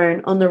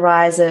progesterone on the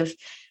rise of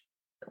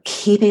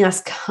keeping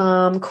us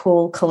calm,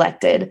 cool,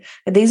 collected.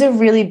 And these are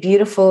really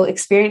beautiful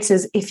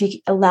experiences if you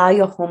allow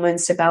your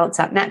hormones to balance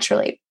out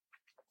naturally.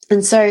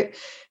 And so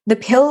the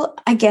pill,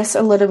 I guess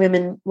a lot of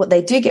women, what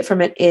they do get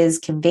from it is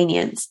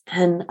convenience.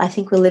 And I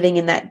think we're living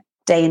in that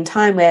day and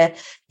time where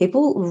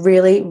people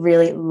really,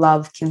 really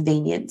love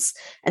convenience.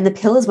 And the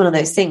pill is one of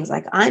those things.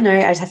 Like, I know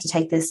I just have to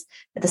take this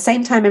at the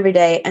same time every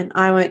day and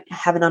I won't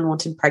have an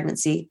unwanted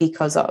pregnancy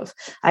because of.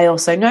 I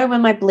also know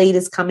when my bleed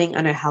is coming.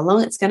 I know how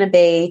long it's going to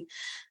be.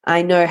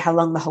 I know how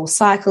long the whole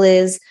cycle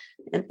is.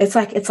 And it's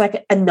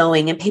like a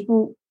knowing, and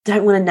people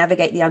don't want to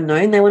navigate the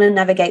unknown. They want to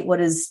navigate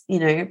what is,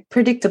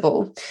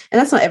 predictable. And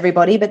that's not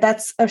everybody, but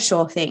that's a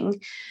sure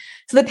thing.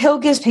 So the pill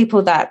gives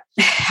people that.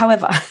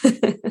 However,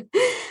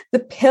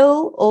 the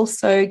pill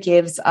also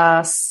gives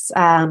us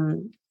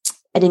an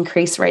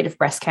increased rate of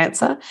breast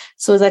cancer.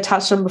 So as I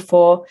touched on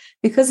before,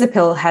 because the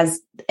pill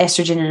has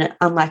estrogen in it,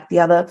 unlike the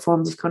other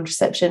forms of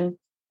contraception,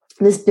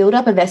 this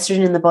buildup of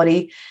estrogen in the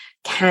body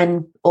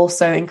can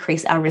also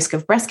increase our risk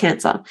of breast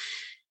cancer.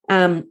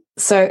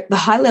 So the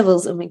high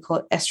levels, and we call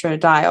it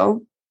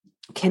estradiol,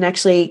 can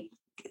actually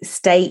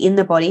stay in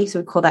the body. So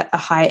we call that a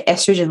high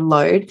estrogen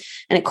load,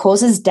 and it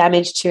causes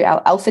damage to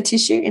our alpha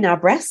tissue in our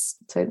breasts.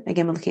 So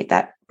again, we're looking at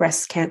that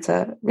breast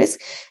cancer risk,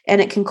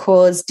 and it can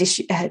cause damage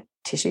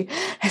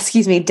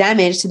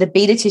to the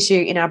beta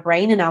tissue in our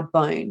brain and our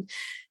bone.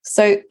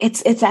 So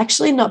it's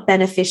actually not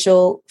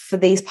beneficial for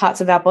these parts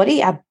of our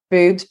body, our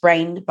boobs,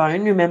 brain,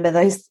 bone. Remember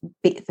the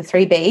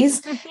 3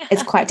 Bs.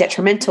 It's quite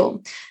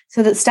detrimental.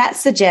 So the stats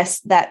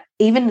suggest that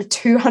even a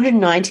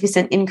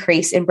 290%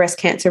 increase in breast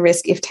cancer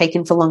risk if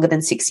taken for longer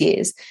than 6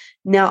 years.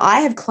 Now,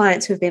 I have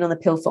clients who have been on the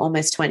pill for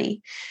almost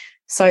 20.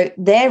 So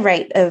their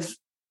rate of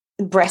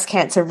breast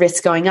cancer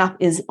risk going up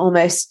is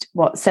almost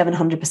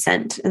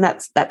 700%. And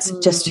that's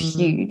just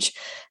huge.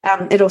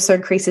 It also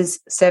increases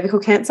cervical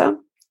cancer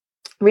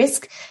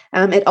risk.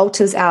 It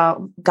alters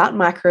our gut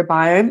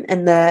microbiome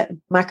and the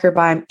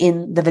microbiome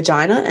in the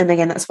vagina. And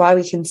again, that's why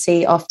we can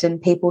see often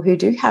people who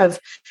do have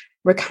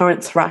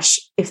recurrent thrush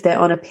if they're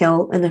on a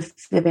pill and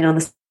if they've been on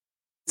the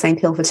same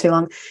pill for too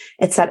long,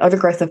 it's that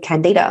overgrowth of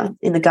candida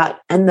in the gut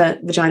and the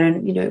vagina.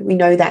 And, you know, we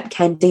know that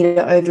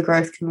candida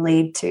overgrowth can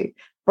lead to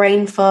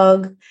brain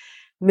fog,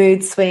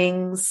 mood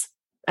swings,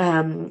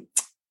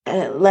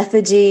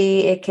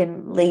 lethargy. It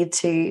can lead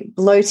to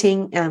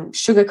bloating,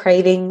 sugar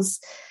cravings.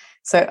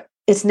 So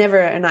it's never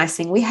a nice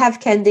thing. We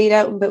have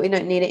candida, but we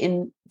don't need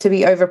it to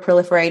be over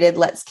proliferated.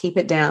 Let's keep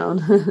it down.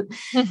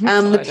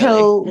 The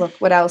pill. Look,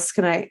 what else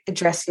can I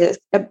address here?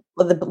 The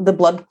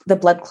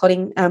blood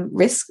clotting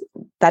risk.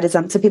 That is,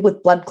 so people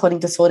with blood clotting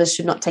disorders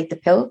should not take the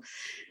pill.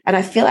 And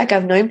I feel like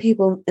I've known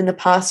people in the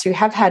past who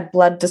have had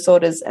blood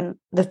disorders and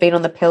they've been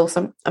on the pill.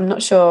 So I'm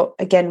not sure,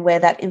 again, where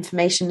that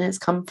information has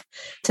come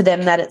to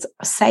them that it's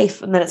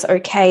safe and that it's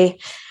okay.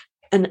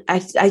 And I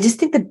just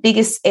think the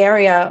biggest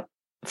area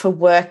for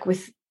work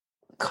with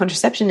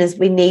contraception is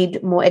we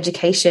need more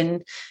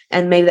education,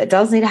 and maybe that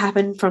does need to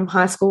happen from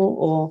high school,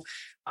 or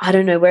I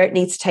don't know where it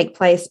needs to take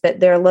place. But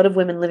there are a lot of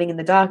women living in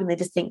the dark and they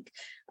just think,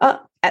 oh,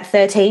 at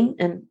 13,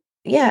 and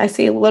yeah, I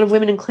see a lot of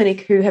women in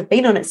clinic who have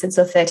been on it since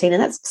they're 13,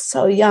 and that's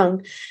so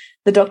young.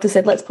 The doctor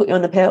said, let's put you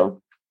on the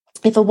pill.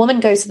 If a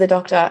woman goes to the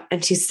doctor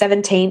and she's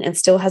 17 and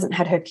still hasn't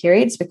had her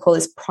periods, we call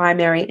this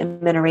primary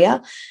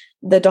amenorrhea,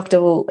 the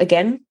doctor will,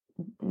 again,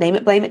 name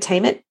it, blame it,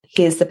 tame it,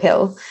 here's the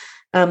pill.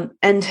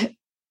 And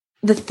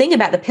the thing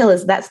about the pill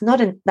is that's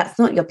not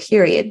your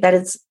period. That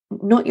is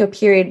not your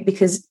period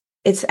because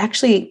it's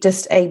actually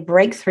just a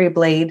breakthrough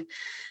bleed.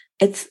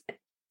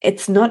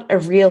 It's not a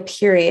real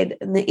period.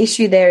 And the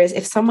issue there is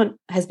if someone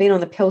has been on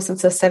the pill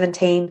since they're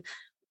 17,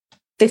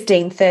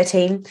 15,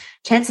 13,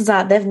 chances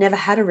are they've never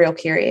had a real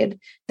period.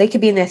 They could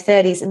be in their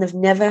 30s and they've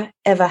never,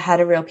 ever had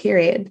a real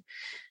period.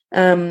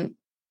 There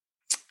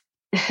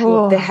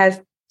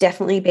have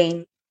definitely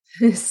been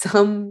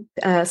some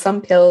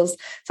pills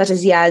such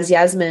as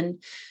Yasmin.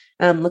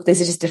 Look,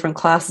 these are just different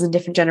classes and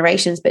different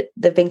generations, but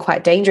they've been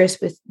quite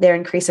dangerous with their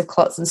increase of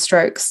clots and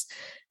strokes,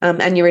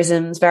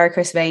 aneurysms,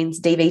 varicose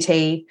veins,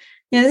 DVT.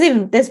 You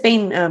know, there's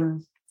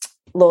been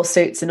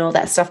lawsuits and all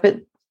that stuff,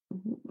 and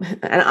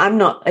I'm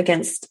not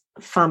against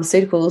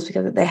pharmaceuticals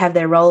because they have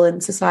their role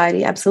in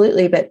society,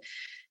 absolutely. But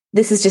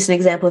this is just an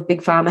example of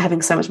big pharma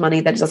having so much money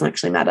that it doesn't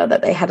actually matter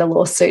that they had a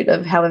lawsuit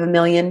of however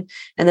million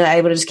and they're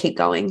able to just keep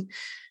going.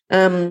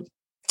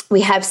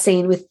 We have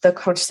seen with the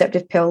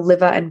contraceptive pill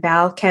liver and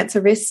bowel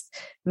cancer risk,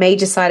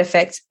 major side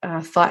effect,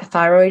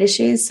 thyroid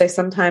issues. So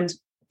sometimes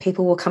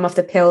people will come off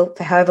the pill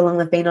for however long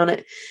they've been on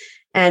it,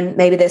 and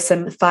maybe there's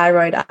some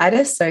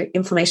thyroiditis, so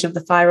inflammation of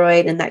the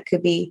thyroid, and that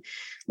could be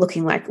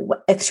looking like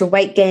extra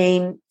weight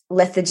gain,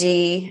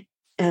 lethargy,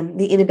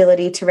 the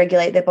inability to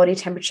regulate their body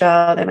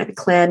temperature. They might be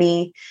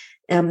clammy.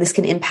 This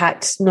can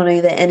impact not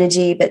only their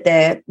energy but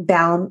their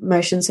bowel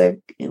motion, so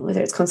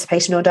whether it's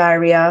constipation or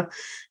diarrhea.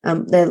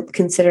 They're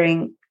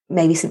considering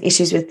maybe some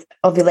issues with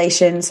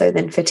ovulation, so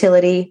then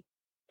fertility.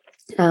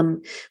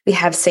 We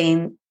have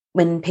seen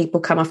when people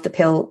come off the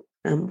pill,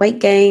 weight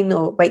gain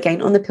or weight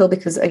gain on the pill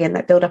because, again,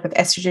 that buildup of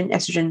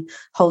estrogen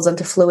holds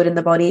onto fluid in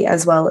the body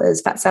as well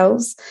as fat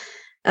cells.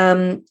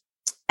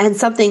 And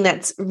something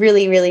that's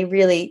really, really,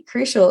 really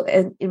crucial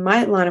in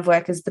my line of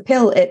work is the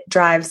pill. It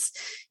drives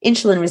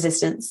insulin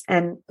resistance.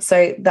 And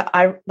so the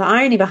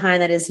irony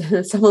behind that is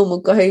someone will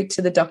go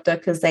to the doctor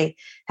because they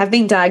have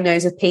been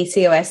diagnosed with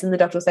PCOS, and the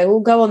doctor will say, well,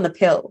 go on the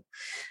pill.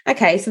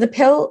 Okay, so the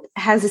pill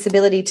has this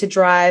ability to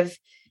drive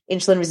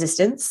insulin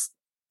resistance.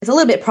 It's a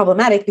little bit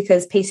problematic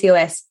because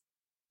PCOS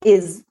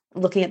is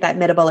looking at that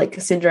metabolic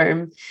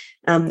syndrome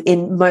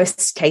in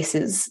most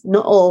cases,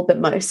 not all, but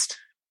most.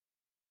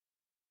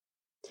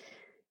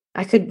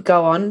 I could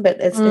go on,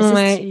 but it's just a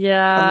lot.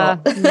 Yeah,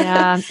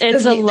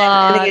 it's a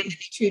lot. And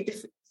again,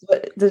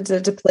 the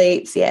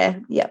depletes, yeah.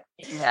 But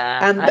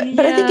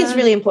I think it's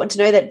really important to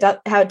know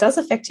that how it does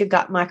affect your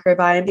gut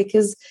microbiome,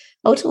 because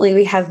ultimately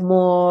we have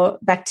more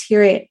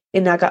bacteria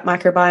in our gut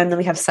microbiome than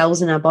we have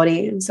cells in our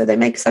body, and so they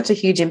make such a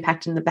huge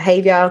impact in the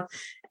behavior,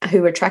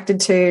 who we're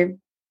attracted to,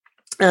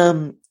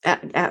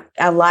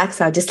 our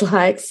likes, our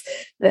dislikes.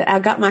 Our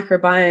gut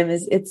microbiome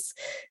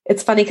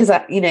it's funny because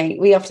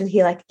we often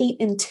hear like eat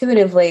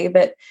intuitively,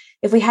 but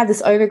if we have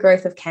this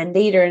overgrowth of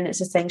candida and it's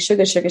just saying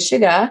sugar, sugar,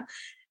 sugar,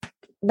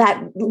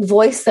 that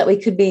voice that we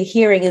could be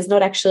hearing is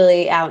not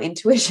actually our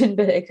intuition,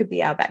 but it could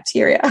be our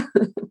bacteria.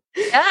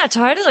 Yeah,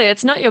 totally.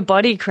 It's not your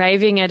body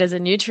craving it as a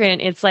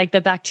nutrient. It's like the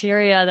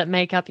bacteria that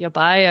make up your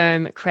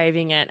biome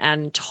craving it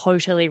and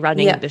totally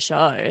running the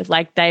show.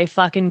 Like they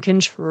fucking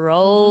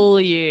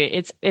control you.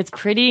 It's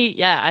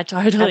pretty, I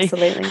totally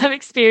have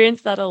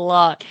experienced that a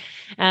lot.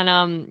 And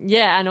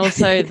and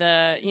also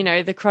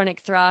the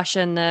chronic thrush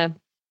and the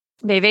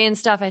BV and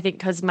stuff, I think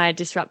because my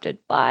disrupted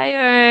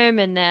biome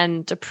and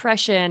then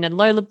depression and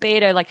low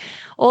libido, like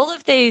all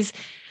of these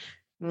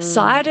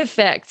Side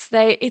effects,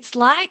 it's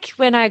like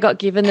when I got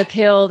given the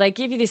pill, they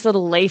give you this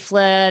little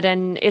leaflet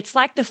and it's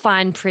like the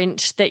fine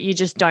print that you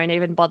just don't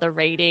even bother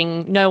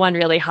reading. No one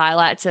really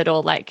highlights it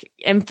or like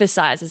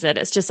emphasizes it.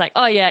 It's just like,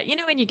 oh yeah, you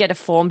know when you get a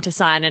form to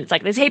sign and it's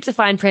like there's heaps of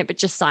fine print, but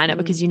just sign it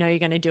because you know you're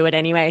going to do it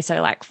anyway,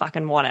 so like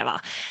fucking whatever.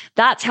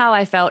 That's how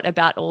I felt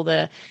about all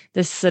the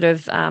sort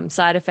of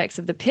side effects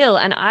of the pill.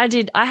 And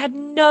I had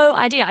no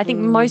idea. I think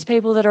most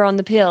people that are on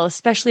the pill,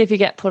 especially if you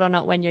get put on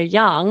it when you're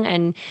young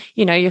and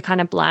you know you're kind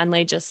of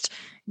blindly just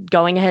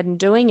going ahead and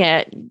doing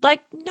it,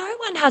 like no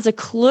one has a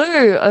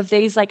clue of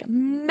these like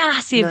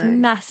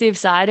massive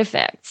side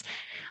effects.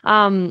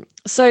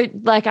 So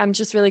like I'm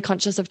just really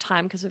conscious of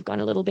time because we've gone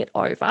a little bit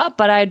over,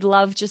 but I'd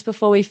love just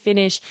before we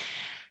finish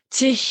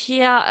to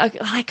hear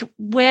like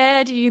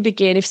where do you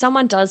begin if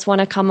someone does want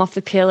to come off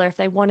the pill or if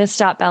they want to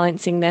start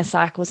balancing their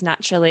cycles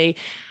naturally.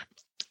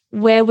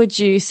 Where would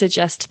you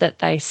suggest that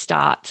they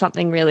start?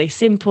 Something really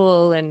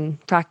simple and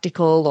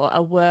practical or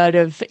a word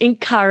of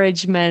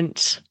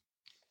encouragement?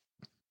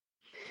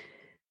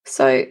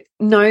 So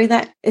know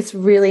that it's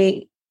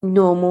really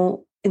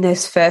normal in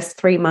those first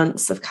 3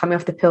 months of coming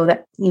off the pill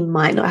that you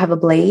might not have a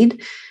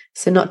bleed.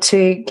 So not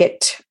to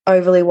get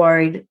overly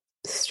worried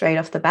straight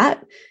off the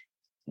bat.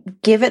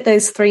 Give it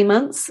those 3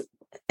 months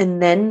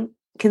and then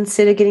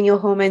consider getting your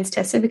hormones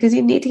tested because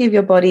you need to give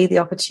your body the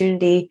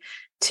opportunity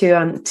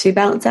to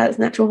balance out its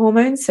natural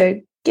hormones.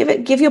 So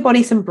give your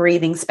body some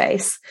breathing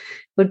space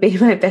would be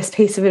my best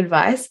piece of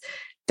advice.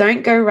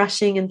 Don't go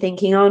rushing and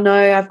thinking, oh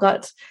no, I've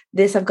got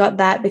this, I've got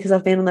that because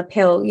I've been on the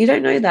pill. You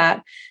don't know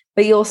that,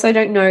 but you also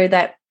don't know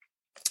that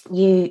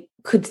you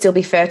could still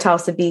be fertile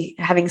to be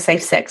having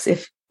safe sex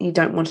if you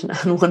don't want an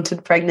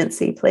unwanted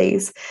pregnancy,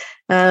 please.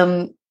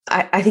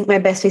 I think my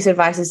best piece of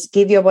advice is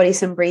give your body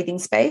some breathing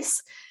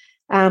space.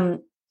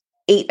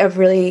 Eat a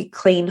really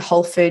clean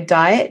whole food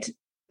diet,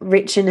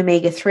 rich in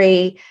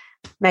omega-3,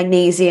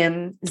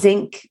 magnesium,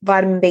 zinc,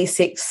 vitamin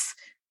B6,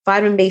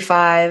 vitamin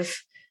B5,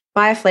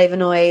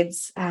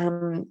 bioflavonoids.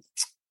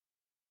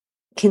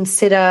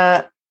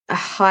 Consider a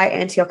high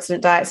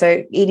antioxidant diet,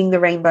 so eating the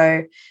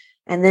rainbow.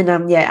 And then,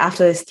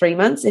 after those 3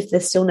 months, if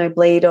there's still no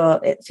bleed or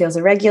it feels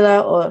irregular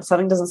or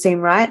something doesn't seem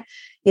right,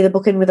 either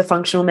book in with a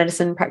functional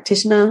medicine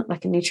practitioner,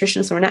 like a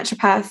nutritionist or a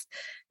naturopath,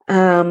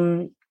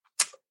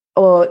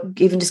 or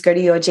even just go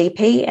to your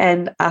GP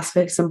and ask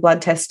for some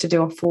blood tests to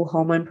do a full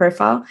hormone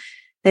profile.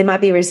 They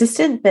might be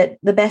resistant, but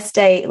the best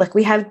day, like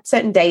we have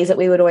certain days that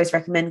we would always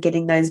recommend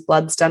getting those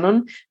bloods done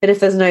on. But if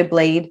there's no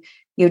bleed,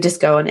 you'll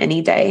just go on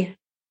any day.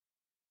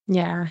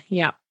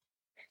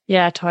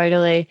 Yeah,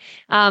 totally.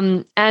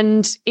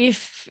 And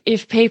if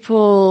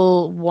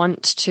people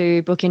want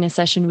to book in a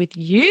session with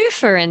you,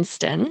 for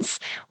instance,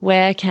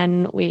 where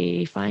can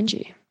we find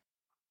you?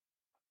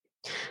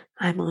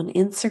 I'm on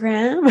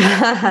Instagram.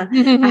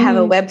 I have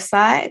a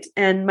website,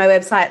 and my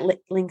website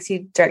links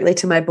you directly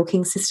to my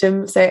booking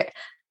system. So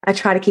I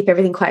try to keep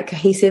everything quite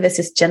cohesive. It's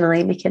just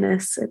Jennalea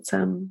McInnes. It's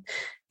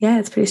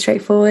it's pretty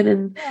straightforward,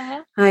 and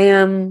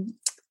I'm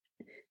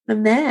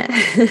there.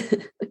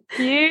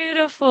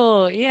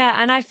 Beautiful.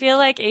 Yeah. And I feel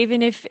like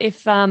even if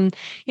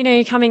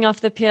you're coming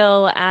off the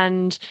pill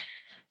and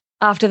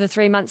after the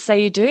 3 months,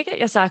 say you do get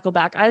your cycle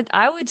back,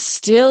 I would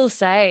still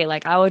say,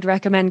 like, I would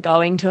recommend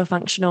going to a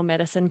functional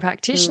medicine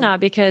practitioner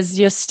because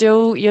it's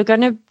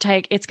going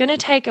to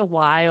take a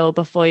while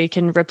before you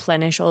can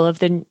replenish all of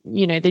the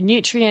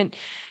nutrient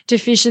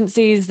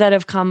deficiencies that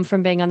have come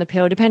from being on the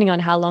pill, depending on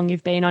how long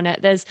you've been on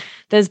it.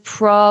 There's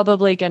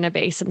probably going to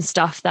be some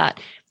stuff that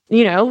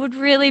would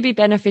really be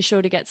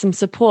beneficial to get some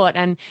support.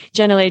 And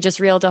generally just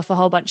reeled off a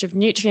whole bunch of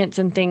nutrients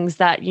and things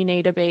that you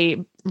need to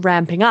be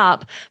ramping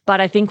up. But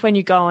I think when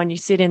you go and you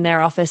sit in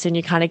their office and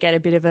you kind of get a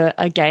bit of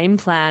a game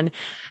plan,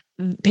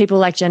 people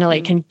like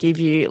Jennalea can give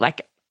you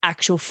like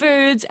actual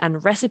foods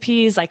and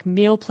recipes, like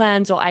meal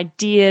plans or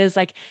ideas.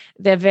 Like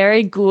they're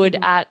very good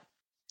at,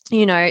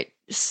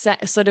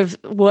 sort of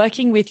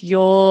working with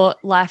your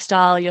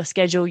lifestyle, your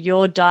schedule,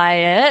 your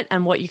diet,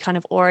 and what you kind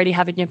of already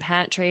have in your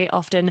pantry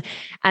often,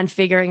 and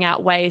figuring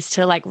out ways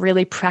to like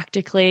really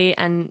practically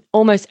and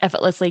almost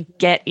effortlessly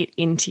get it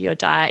into your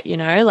diet,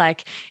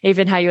 like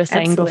even how you were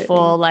saying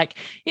before, like,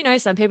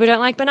 some people don't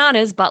like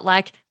bananas, but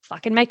like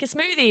fucking make a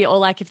smoothie, or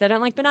like if they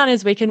don't like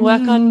bananas, we can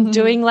work on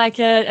doing like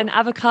an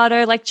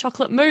avocado like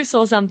chocolate mousse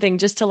or something,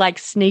 just to like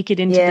sneak it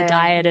into the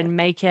diet and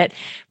make it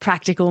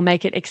practical,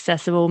 make it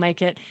accessible,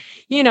 make it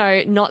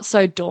not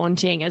so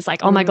daunting as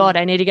like, oh my God,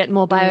 I need to get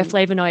more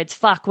bioflavonoids,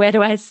 fuck, where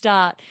do I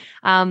start?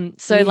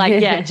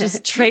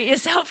 Just treat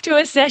yourself to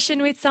a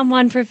session with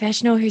someone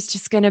professional who's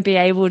just going to be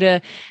able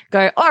to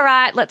go, all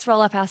right, let's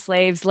roll up our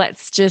sleeves,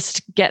 let's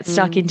just get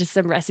stuck into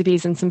some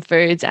recipes and some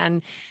foods,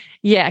 and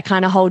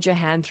kind of hold your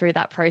hand through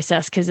that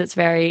process, because it's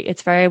very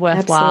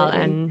worthwhile.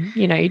 Absolutely. And,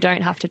 you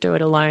don't have to do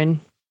it alone.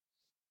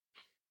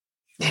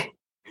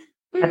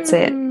 That's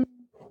it.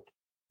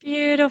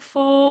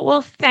 Beautiful.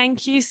 Well,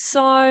 thank you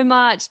so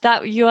much.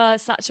 That you are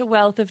such a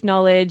wealth of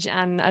knowledge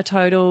and a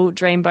total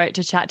dreamboat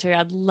to chat to.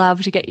 I'd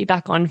love to get you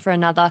back on for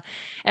another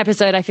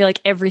episode. I feel like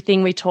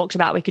everything we talked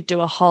about, we could do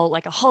a whole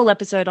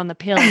episode on the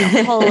pill and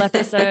a whole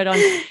episode on,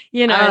 so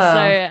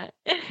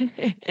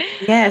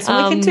yeah,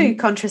 so we can do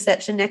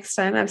contraception next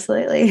time.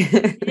 Absolutely.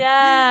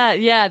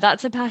 yeah,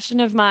 that's a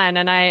passion of mine,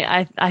 and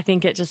I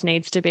think it just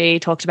needs to be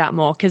talked about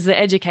more, because the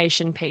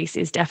education piece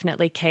is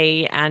definitely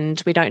key,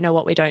 and we don't know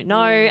what we don't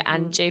know,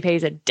 and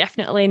GPs are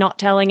definitely not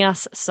telling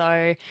us.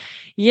 So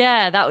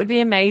yeah, that would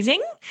be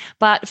amazing.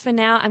 But for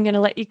now, I'm going to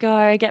let you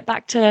go, get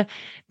back to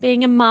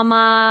being a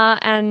mama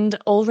and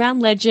all-round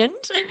legend.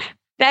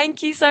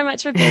 Thank you so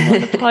much for being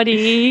on the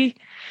potty.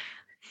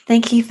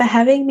 Thank you for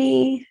having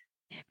me.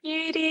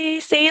 Beauty.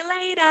 See you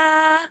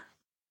later.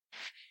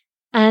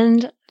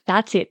 And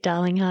that's it,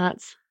 darling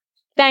hearts.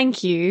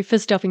 Thank you for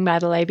stopping by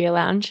the Labia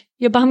Lounge.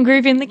 Your bum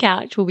groove in the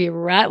couch will be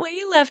right where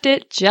you left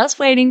it, just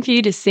waiting for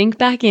you to sink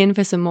back in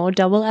for some more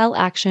double L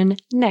action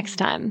next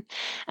time.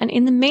 And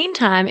in the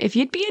meantime, if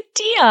you'd be a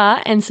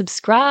dear and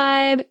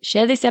subscribe,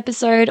 share this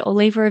episode, or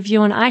leave a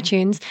review on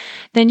iTunes,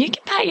 then you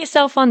can pat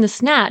yourself on the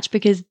snatch,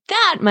 because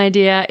that, my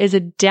dear, is a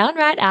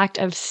downright act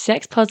of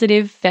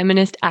sex-positive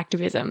feminist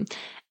activism.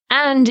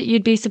 And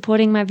you'd be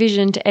supporting my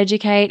vision to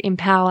educate,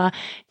 empower,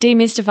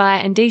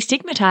 demystify, and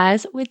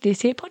destigmatize with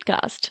this here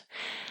podcast.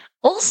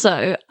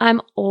 Also, I'm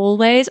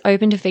always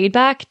open to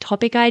feedback,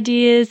 topic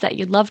ideas that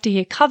you'd love to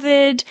hear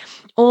covered,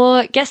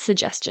 or guest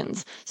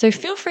suggestions. So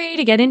feel free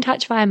to get in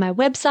touch via my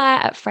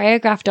website at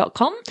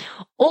freyagraph.com,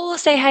 or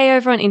say hey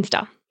over on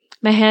Insta.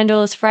 My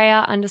handle is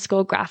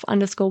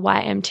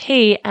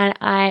Freya_graph_YMT, and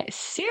I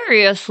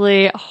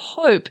seriously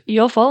hope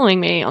you're following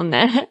me on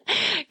there,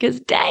 because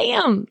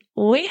damn,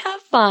 we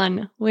have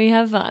fun.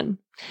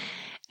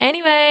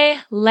 Anyway,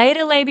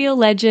 later labial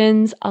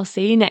legends. I'll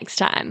see you next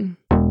time.